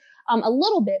really. A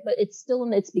little bit, but it's still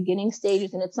in its beginning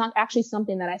stages. And it's not actually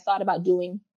something that I thought about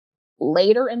doing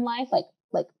later in life, like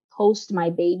post my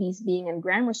babies being in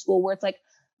grammar school, where it's like,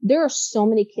 there are so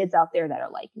many kids out there that are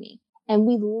like me, and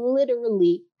we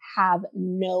literally have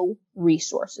no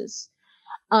resources.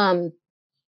 And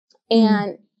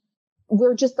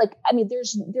we're just like, I mean,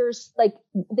 there's like,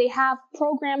 they have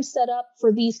programs set up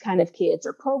for these kind of kids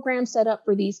or programs set up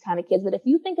for these kind of kids. But if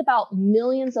you think about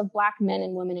millions of Black men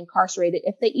and women incarcerated,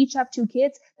 if they each have 2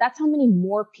 kids, that's how many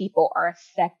more people are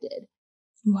affected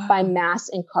by mass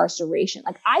incarceration.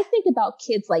 Like, I think about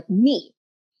kids like me.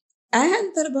 I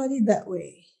hadn't thought about it that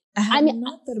way. I mean,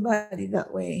 not thought about it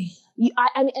that way.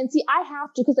 I mean, and see, I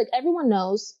have to, because like everyone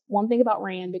knows one thing about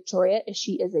RhyAnne Victoria is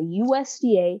she is a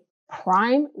USDA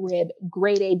prime rib,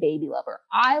 grade A baby lover.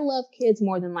 I love kids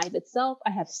more than life itself.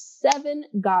 I have 7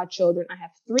 godchildren. I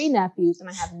have 3 nephews, and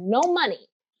I have no money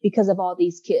because of all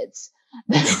these kids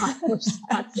that I'm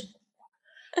responsible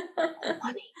for.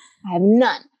 Money. I have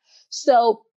none.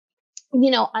 So,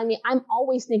 you know, I mean, I'm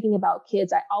always thinking about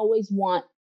kids. I always want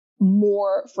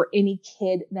more for any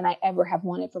kid than I ever have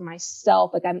wanted for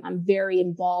myself. Like, I'm very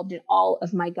involved in all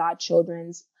of my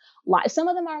godchildren's lives. Some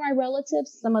of them are my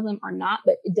relatives, some of them are not,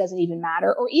 but it doesn't even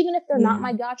matter. Or even if they're not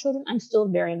my godchildren, I'm still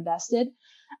very invested.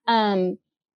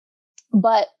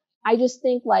 But I just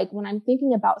think, like, when I'm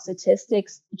thinking about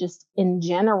statistics, just in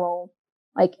general,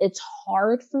 like, it's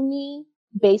hard for me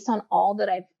based on all that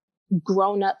I've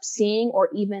grown up seeing, or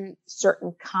even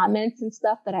certain comments and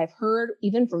stuff that I've heard,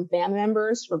 even from family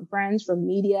members, from friends, from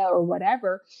media or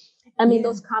whatever. I mean,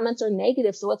 those comments are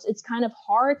negative. So it's kind of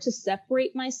hard to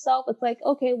separate myself. It's like,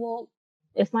 okay, well,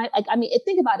 if my, like, I mean,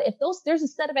 think about it. If there's a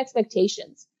set of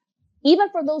expectations, even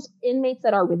for those inmates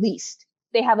that are released,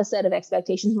 they have a set of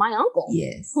expectations. My uncle,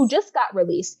 who just got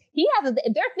released,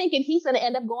 they're thinking he's going to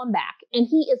end up going back, and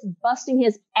he is busting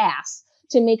his ass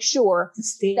to make sure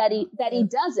that he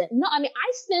doesn't. No, I mean,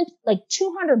 I spent like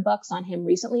 $200 on him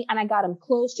recently, and I got him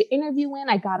clothes to interview in.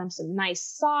 I got him some nice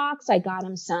socks. I got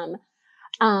him some,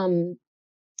 I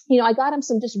got him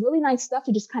some just really nice stuff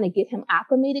to just kind of get him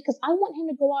acclimated, because I want him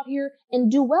to go out here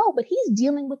and do well, but he's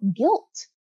dealing with guilt.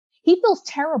 He feels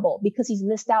terrible because he's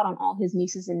missed out on all his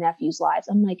nieces and nephews' lives.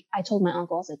 I told my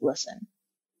uncle, I was like, listen,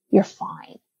 you're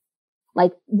fine.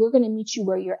 Like, we're going to meet you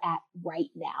where you're at right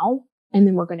now, and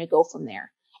then we're going to go from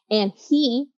there. And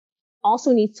he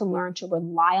also needs to learn to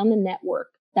rely on the network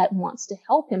that wants to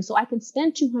help him. So I can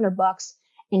spend $200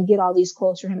 and get all these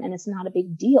clothes for him, and it's not a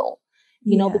big deal,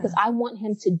 because I want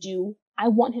him to do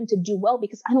well,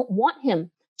 because I don't want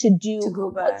him to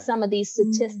what some of these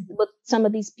statistics, what some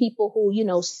of these people who,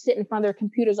 sit in front of their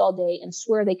computers all day and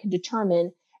swear they can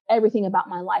determine everything about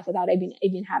my life without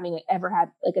even having ever had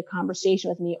like a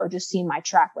conversation with me or just seen my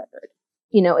track record.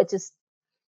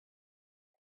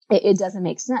 It doesn't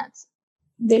make sense.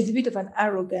 There's a bit of an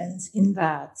arrogance in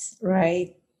that,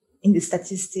 right? In the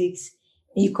statistics,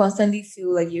 and you constantly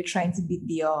feel like you're trying to beat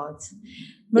the odds.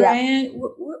 But RhyAnne,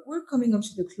 we're coming up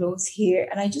to the close here,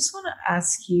 and I just want to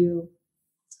ask you,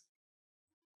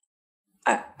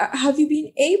 have you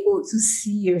been able to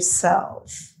see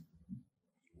yourself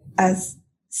as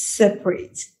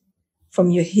separate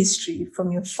from your history,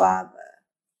 from your father,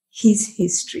 his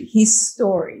history, his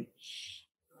story?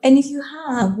 And if you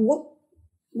have,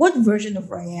 what version of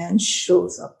RhyAnne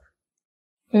shows up?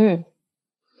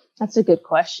 That's a good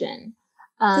question.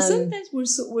 Because sometimes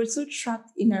we're so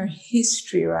trapped in our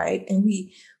history, right? And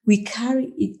we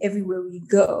carry it everywhere we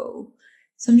go.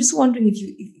 So I'm just wondering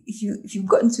if you've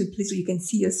gotten to a place where you can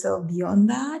see yourself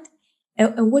beyond that,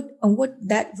 and what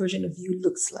that version of you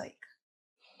looks like.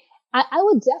 I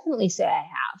would definitely say I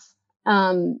have.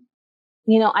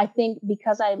 I think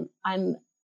because I'm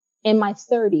in my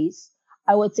 30s,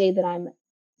 I would say that I'm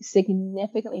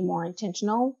significantly more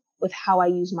intentional with how I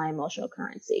use my emotional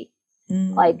currency.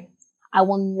 Like, I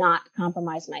will not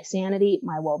compromise my sanity,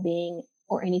 my well-being,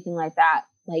 or anything like that,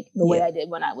 like the way I did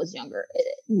when I was younger.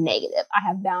 Negative. I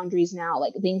have boundaries now.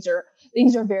 Like, things are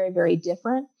very, very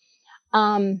different.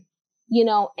 And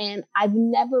I've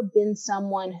never been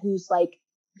someone who's like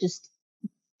just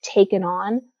taken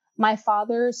on my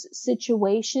father's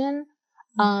situation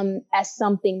as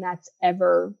something that's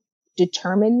ever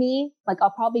determined me. Like,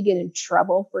 I'll probably get in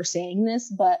trouble for saying this,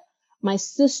 but my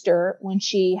sister, when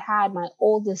she had my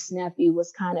oldest nephew,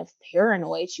 was kind of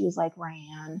paranoid. She was like,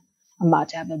 RhyAnne, I'm about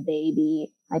to have a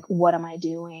baby. Like, what am I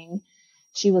doing?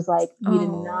 She was like, we did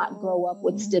not grow up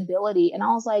with Oh. stability. And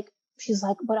I was like, she's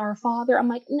like, but our father, I'm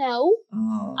like, no.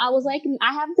 Oh. I was like,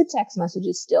 I have the text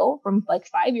messages still from like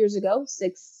 5 years ago,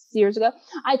 6 years ago.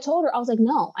 I told her, I was like,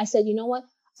 no. I said, you know what?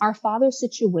 Our father's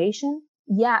situation,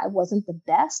 yeah, it wasn't the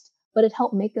best, but it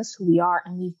helped make us who we are.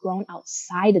 And we've grown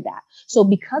outside of that. So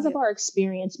because of our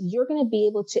experience, you're going to be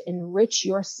able to enrich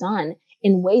your son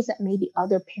in ways that maybe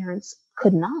other parents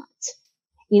could not.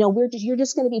 You know, you're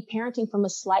just going to be parenting from a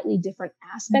slightly different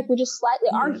aspect. We're just slightly,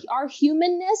 our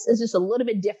humanness is just a little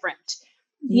bit different,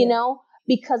 you know,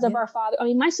 because of our father. I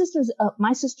mean, my sister's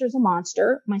a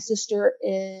monster. My sister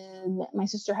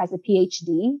has a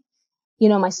PhD. You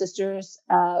know, my sister's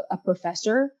a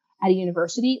professor at a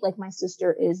university. Like, my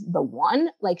sister is the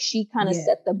one. Like, she kind of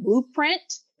set the blueprint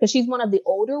because she's one of the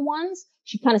older ones.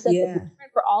 She kind of set the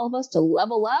blueprint for all of us to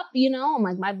level up. You know, I'm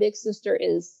like, my big sister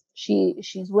is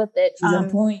she's with it. She's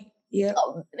on point. Yeah,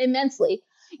 immensely.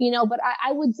 You know, but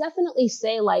I would definitely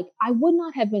say, like, I would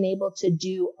not have been able to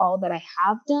do all that I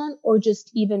have done, or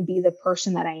just even be the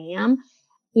person that I am,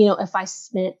 you know, if I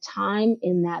spent time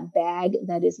in that bag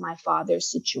that is my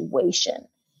father's situation.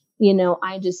 You know,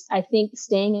 I think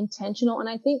staying intentional, and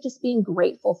I think just being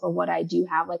grateful for what I do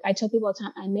have. Like, I tell people all the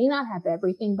time, I may not have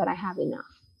everything, but I have enough,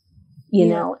 you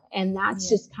know, and that's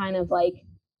just kind of like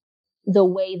the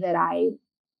way that I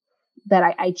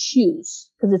choose,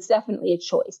 because it's definitely a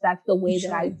choice. That's the way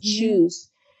that I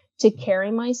choose to carry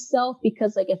myself,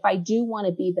 because like, if I do want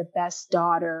to be the best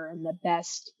daughter and the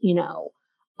best, you know,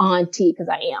 auntie, because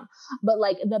I am, but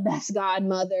like the best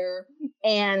godmother,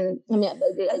 and I mean, I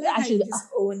like actually, how you just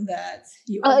own that.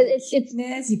 You own your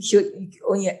cuteness, you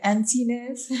own your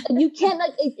auntiness. You can't,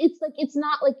 like, it's like, it's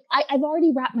not like I've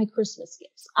already wrapped my Christmas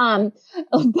gifts.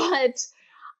 But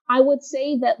I would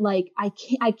say that, like, I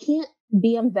can't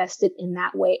be invested in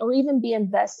that way, or even be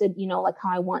invested, you know, like how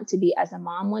I want to be as a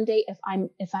mom one day, if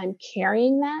I'm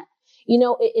carrying that, you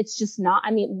know, it's just not.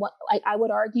 I mean, I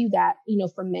would argue that, you know,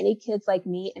 for many kids like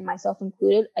me, and myself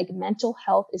included, like, mental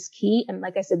health is key. And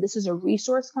like I said, this is a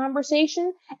resource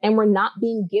conversation, and we're not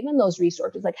being given those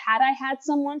resources. Like, had I had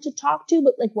someone to talk to,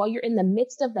 but like, while you're in the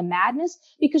midst of the madness,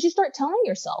 because you start telling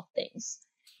yourself things.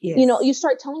 Yes. You know, you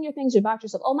start telling your things about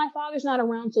yourself. Oh, my father's not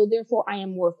around, so therefore I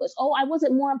am worthless. Oh, I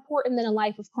wasn't more important than a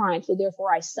life of crime, so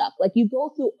therefore I suck. Like, you go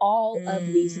through all of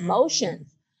these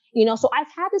motions, you know. So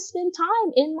I've had to spend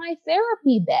time in my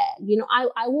therapy bag. You know,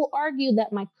 I will argue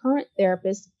that my current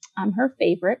therapist, I'm her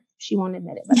favorite. She won't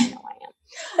admit it, but I know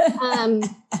I am.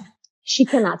 She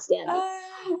cannot stand me.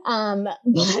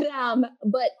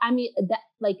 But I mean, that,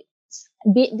 like,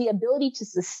 the ability to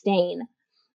sustain,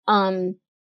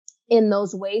 in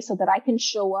those ways, so that I can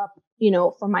show up, you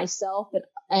know, for myself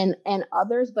and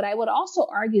others. But I would also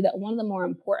argue that one of the more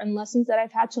important lessons that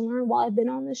I've had to learn while I've been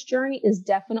on this journey is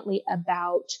definitely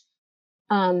about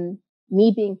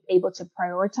me being able to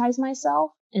prioritize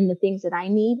myself and the things that I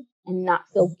need, and not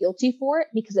feel guilty for it.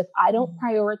 Because if I don't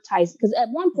prioritize, because at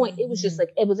one point it was just like,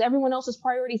 it was everyone else's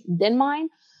priorities, then mine.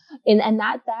 And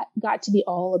that got to be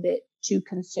all a bit too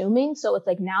consuming. So it's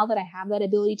like, now that I have that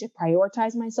ability to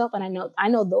prioritize myself, and I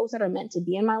know those that are meant to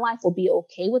be in my life will be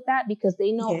okay with that, because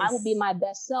they know I will be my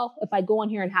best self if I go in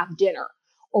here and have dinner,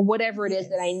 or whatever it is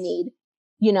that I need,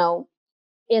 you know,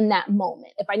 in that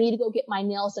moment. If I need to go get my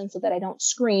nails done so that I don't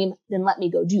scream, then let me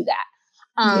go do that.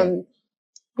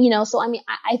 You know, so I mean,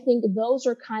 I think those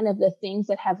are kind of the things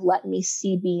that have let me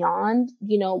see beyond,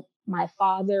 you know, my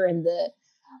father and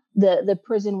the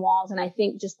prison walls. And I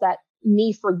think just that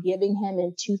me forgiving him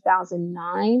in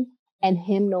 2009, and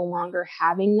him no longer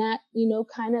having that, you know,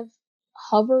 kind of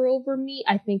hover over me,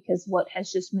 I think is what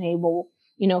has just been able,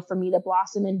 you know, for me to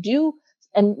blossom and do,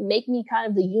 and make me kind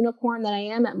of the unicorn that I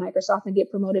am at Microsoft, and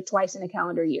get promoted twice in a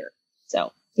calendar year.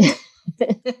 So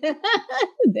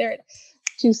there,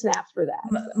 2 snaps for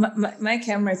that. My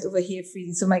camera is over here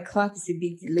freezing, so my clock is a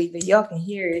big delay, but y'all can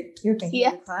hear it. You can hear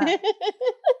the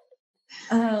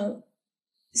clock.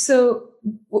 So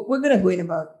we're going to go in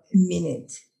about a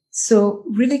minute. So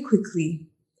really quickly,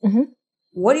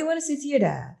 what do you want to say to your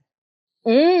dad?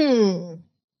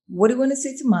 What do you want to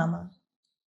say to mama?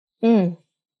 And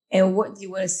what do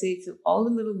you want to say to all the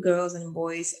little girls and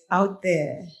boys out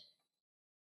there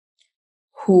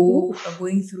who are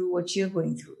going through what you're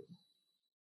going through?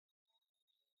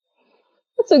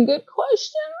 That's a good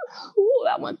question. Ooh,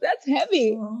 that's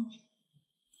heavy. Oh,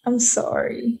 I'm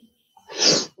sorry.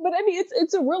 But I mean,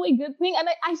 it's a really good thing. And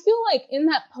I feel like in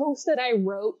that post that I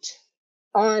wrote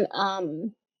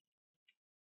on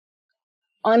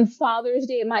Father's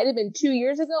Day, it might have been 2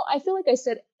 years ago, I feel like I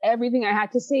said everything I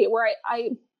had to say, where I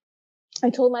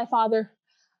told my father,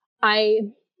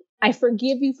 I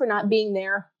forgive you for not being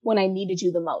there when I needed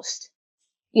you the most.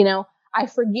 You know, I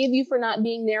forgive you for not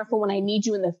being there for when I need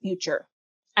you in the future.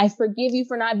 I forgive you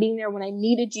for not being there when I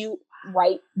needed you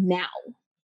right now.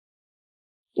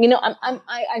 You know,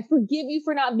 I forgive you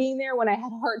for not being there when I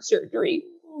had heart surgery.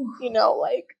 You know,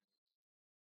 like,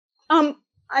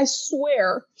 I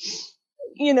swear,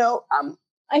 you know,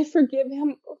 I forgive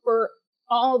him for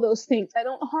all those things. I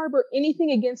don't harbor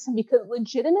anything against him, because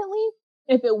legitimately,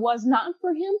 if it was not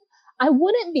for him, I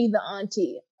wouldn't be the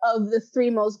auntie of the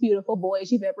 3 most beautiful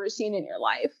boys you've ever seen in your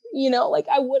life. You know, like,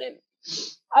 I wouldn't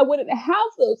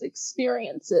have those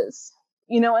experiences,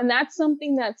 you know, and that's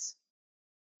something that's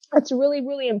really,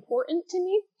 really important to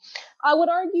me. I would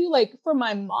argue, like, for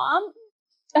my mom,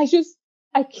 I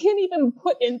can't even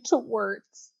put into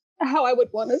words how I would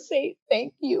want to say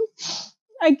thank you.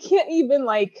 I can't even,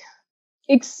 like,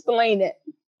 explain it,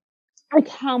 like,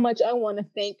 how much I want to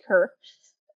thank her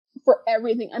for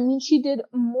everything. I mean, she did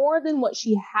more than what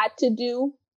she had to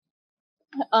do.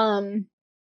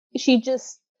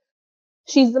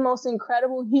 She's the most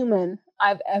incredible human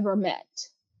I've ever met.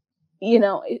 You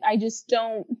know, I just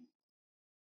don't,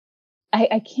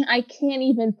 I can't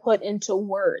even put into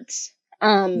words.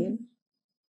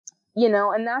 You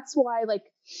know, and that's why, like,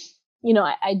 you know,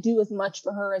 I do as much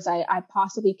for her as I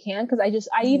possibly can. Cause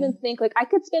I even think, like, I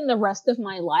could spend the rest of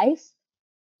my life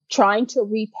trying to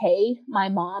repay my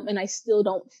mom, and I still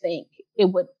don't think it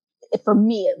would, for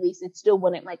me at least, it still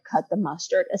wouldn't, like, cut the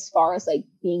mustard as far as, like,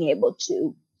 being able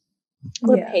to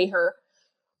repay her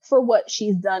for what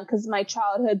she's done. Cause my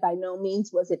childhood by no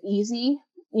means was it easy.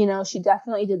 You know, she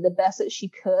definitely did the best that she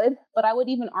could, but I would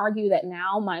even argue that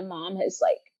now my mom is,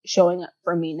 like, showing up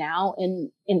for me now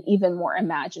in even more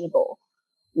imaginable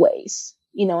ways,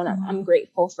 you know, and I'm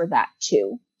grateful for that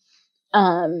too.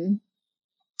 And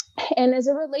as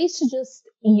it relates to just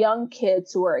young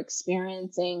kids who are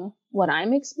experiencing what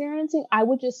I'm experiencing, I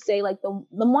would just say, like, the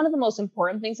one of the most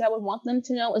important things I would want them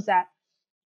to know is that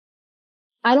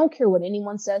I don't care what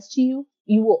anyone says to you,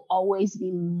 you will always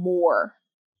be more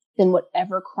than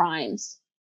whatever crimes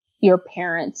your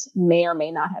parents may or may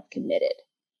not have committed.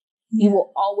 You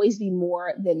will always be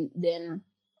more than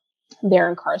their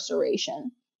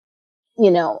incarceration.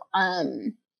 You know,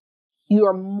 you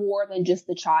are more than just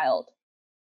the child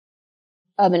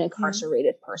of an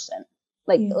incarcerated person.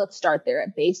 Like, let's start there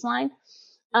at baseline.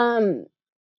 The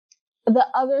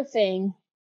other thing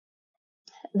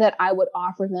that I would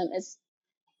offer them is,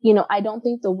 you know, I don't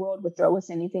think the world would throw us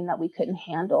anything that we couldn't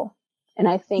handle. And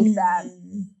I think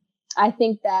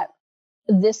that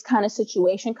this kind of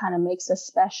situation kind of makes us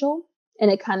special,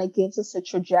 and it kind of gives us a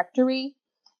trajectory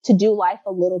to do life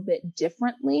a little bit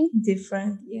differently.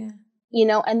 You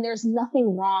know, and there's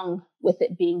nothing wrong with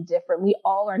it being different. We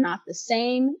all are not the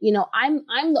same. You know, I'm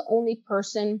the only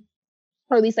person,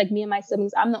 or at least, like, me and my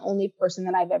siblings, I'm the only person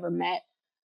that I've ever met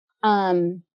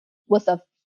with a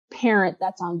parent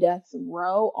that's on death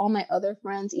row. All my other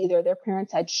friends, either their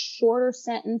parents had shorter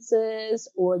sentences,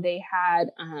 or they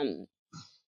had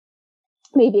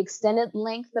maybe extended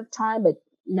length of time, but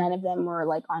none of them were,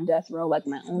 like, on death row like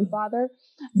my own father.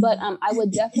 But I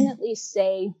would definitely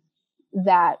say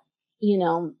that, you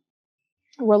know,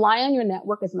 rely on your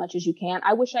network as much as you can.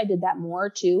 I wish I did that more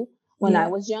too when I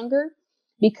was younger,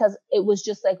 because it was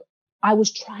just like, I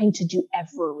was trying to do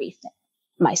everything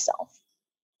myself.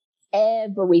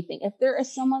 Everything. If there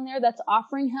is someone there that's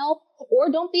offering help, or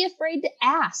don't be afraid to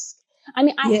ask. I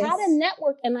mean, I had a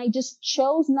network and I just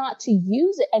chose not to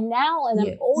use it. And now, as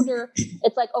I'm older,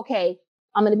 it's like, okay,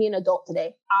 I'm going to be an adult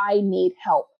today. I need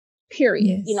help,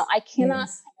 period. You know, I cannot,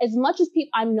 as much as people,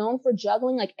 I'm known for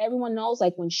juggling, like, everyone knows,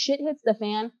 like, when shit hits the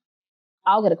fan,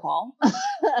 I'll get a call,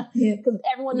 because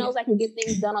everyone knows I can get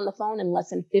things done on the phone in less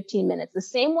than 15 minutes. The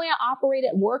same way I operate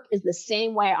at work is the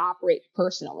same way I operate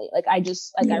personally. Like, I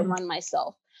just, like, I run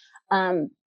myself.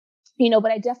 You know,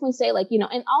 but I definitely say, like, you know,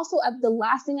 and also the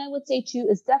last thing I would say too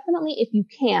is definitely, if you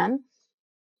can,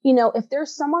 you know, if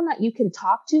there's someone that you can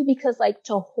talk to, because, like,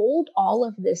 to hold all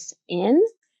of this in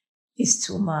is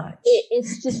too much.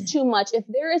 It's just too much. If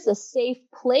there is a safe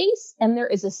place and there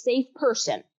is a safe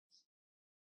person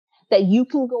that you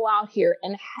can go out here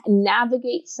and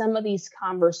navigate some of these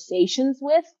conversations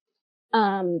with,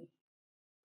 I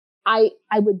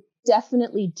would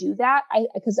definitely do that.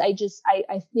 Because I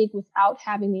think without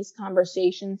having these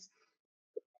conversations,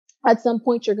 at some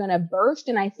point you're going to burst.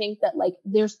 And I think that, like,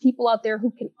 there's people out there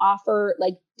who can offer,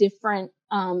 like, different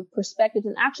perspectives.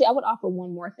 And actually, I would offer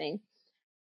one more thing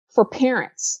for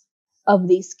parents of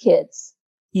these kids.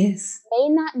 May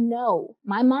not know.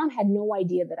 My mom had no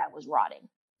idea that I was rotting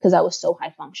because I was so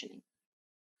high functioning.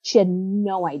 She had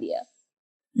no idea.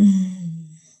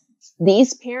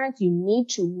 These parents, you need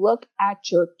to look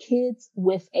at your kids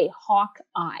with a hawk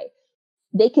eye.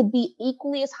 They could be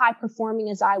equally as high performing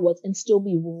as I was and still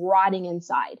be rotting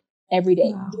inside every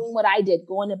day, Wow. doing what I did,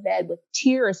 going to bed with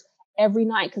tears every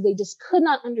night because they just could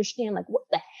not understand like what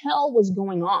the hell was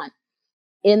going on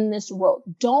in this world.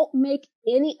 Don't make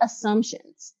any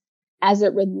assumptions as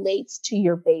it relates to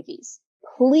your babies.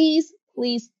 Please,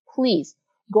 please, please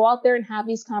go out there and have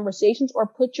these conversations, or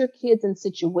put your kids in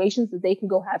situations that they can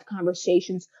go have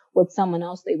conversations with someone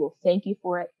else. They will thank you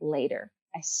for it later.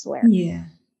 I swear. Yeah.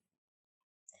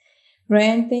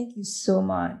 RhyAnne, thank you so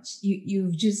much.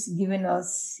 You've just given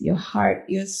us your heart,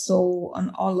 your soul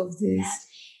on all of this.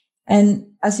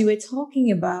 And as we're talking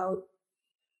to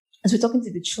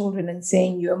the children and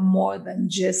saying you're more than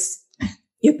just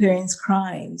your parents'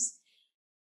 crimes,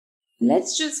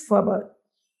 let's just for about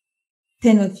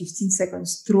 10 or 15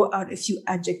 seconds throw out a few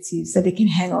adjectives that they can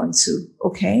hang on to,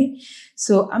 okay?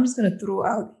 So I'm just going to throw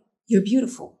out, you're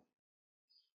beautiful.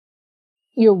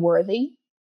 You're worthy.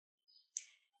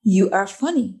 You are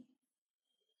funny.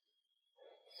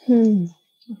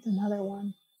 What's another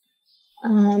one?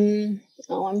 I'm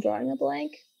drawing a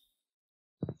blank.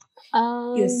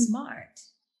 You're smart.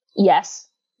 Yes.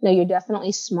 No, you're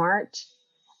definitely smart.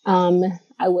 I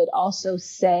would also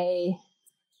say,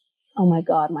 oh my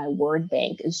God, my word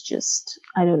bank is just,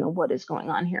 I don't know what is going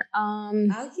on here.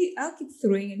 I'll keep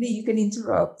throwing it. You can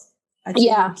interrupt.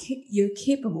 Yeah. You're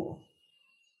capable.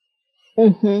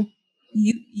 Mm-hmm.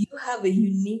 You have a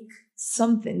unique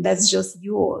something that's just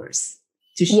yours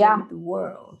to share with the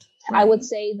world. Right? I would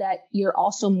say that you're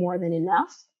also more than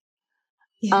enough.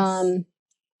 Yes.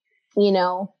 You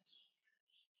know,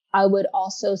 I would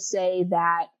also say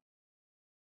that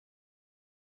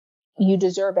you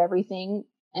deserve everything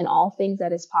and all things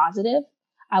that is positive.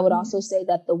 I would also say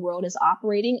that the world is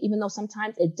operating, even though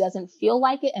sometimes it doesn't feel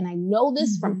like it. And I know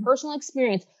this from personal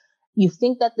experience. You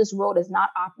think that this world is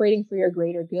not operating for your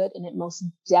greater good, and it most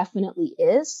definitely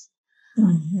is.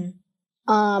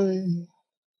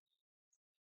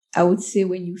 I would say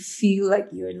when you feel like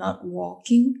you're not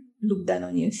walking, look down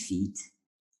on your feet.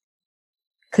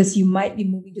 Because you might be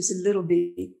moving just a little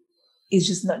bit. It's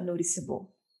just not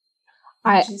noticeable.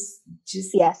 Just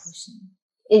yes. pushing.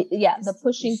 The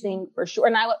pushing thing for sure.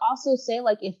 And I would also say,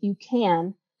 like, if you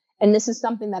can, and this is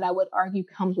something that I would argue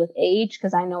comes with age,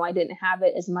 because I know I didn't have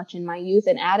it as much in my youth,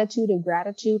 an attitude of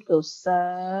gratitude goes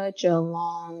such a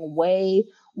long way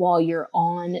while you're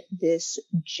on this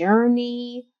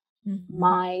journey.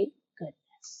 My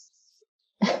goodness.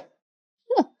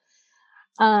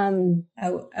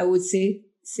 I would say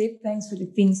thanks for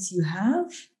the things you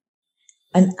have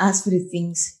and ask for the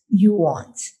things you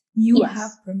want. You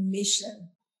have permission.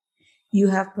 You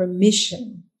have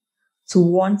permission to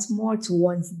want more, to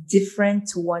want different,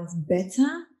 to want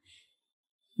better.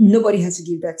 Nobody has to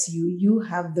give that to you. You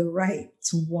have the right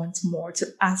to want more, to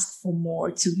ask for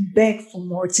more, to beg for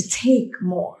more, to take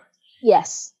more.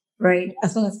 Yes. Right?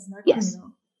 As long as it's not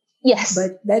criminal. Yes.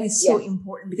 But that is so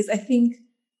important, because I think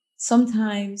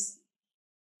sometimes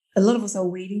a lot of us are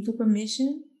waiting for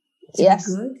permission to be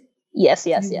good. Yes.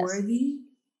 To be worthy.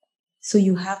 So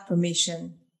you have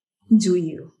permission. Do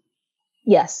you?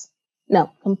 Yes.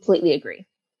 No, completely agree.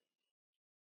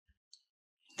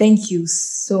 Thank you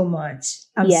so much.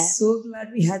 I'm so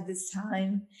glad we had this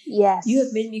time. Yes. You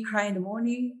have made me cry in the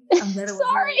morning. I'm glad I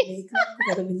wasn't wearing makeup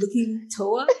because I've been looking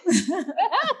toe up.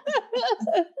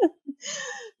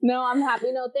 No, I'm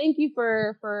happy. No, thank you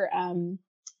for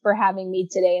having me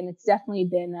today. And it's definitely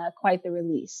been quite the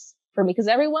release for me, because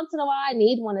every once in a while I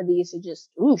need one of these to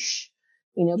just whoosh,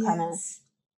 kind of,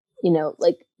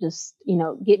 just,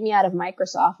 get me out of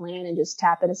Microsoft land and just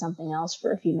tap into something else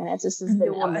for a few minutes. This has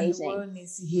been amazing. And the world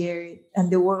needs to hear it.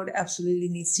 And the world absolutely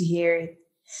needs to hear it.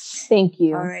 Thank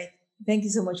you. All right. Thank you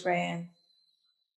so much, RhyAnne.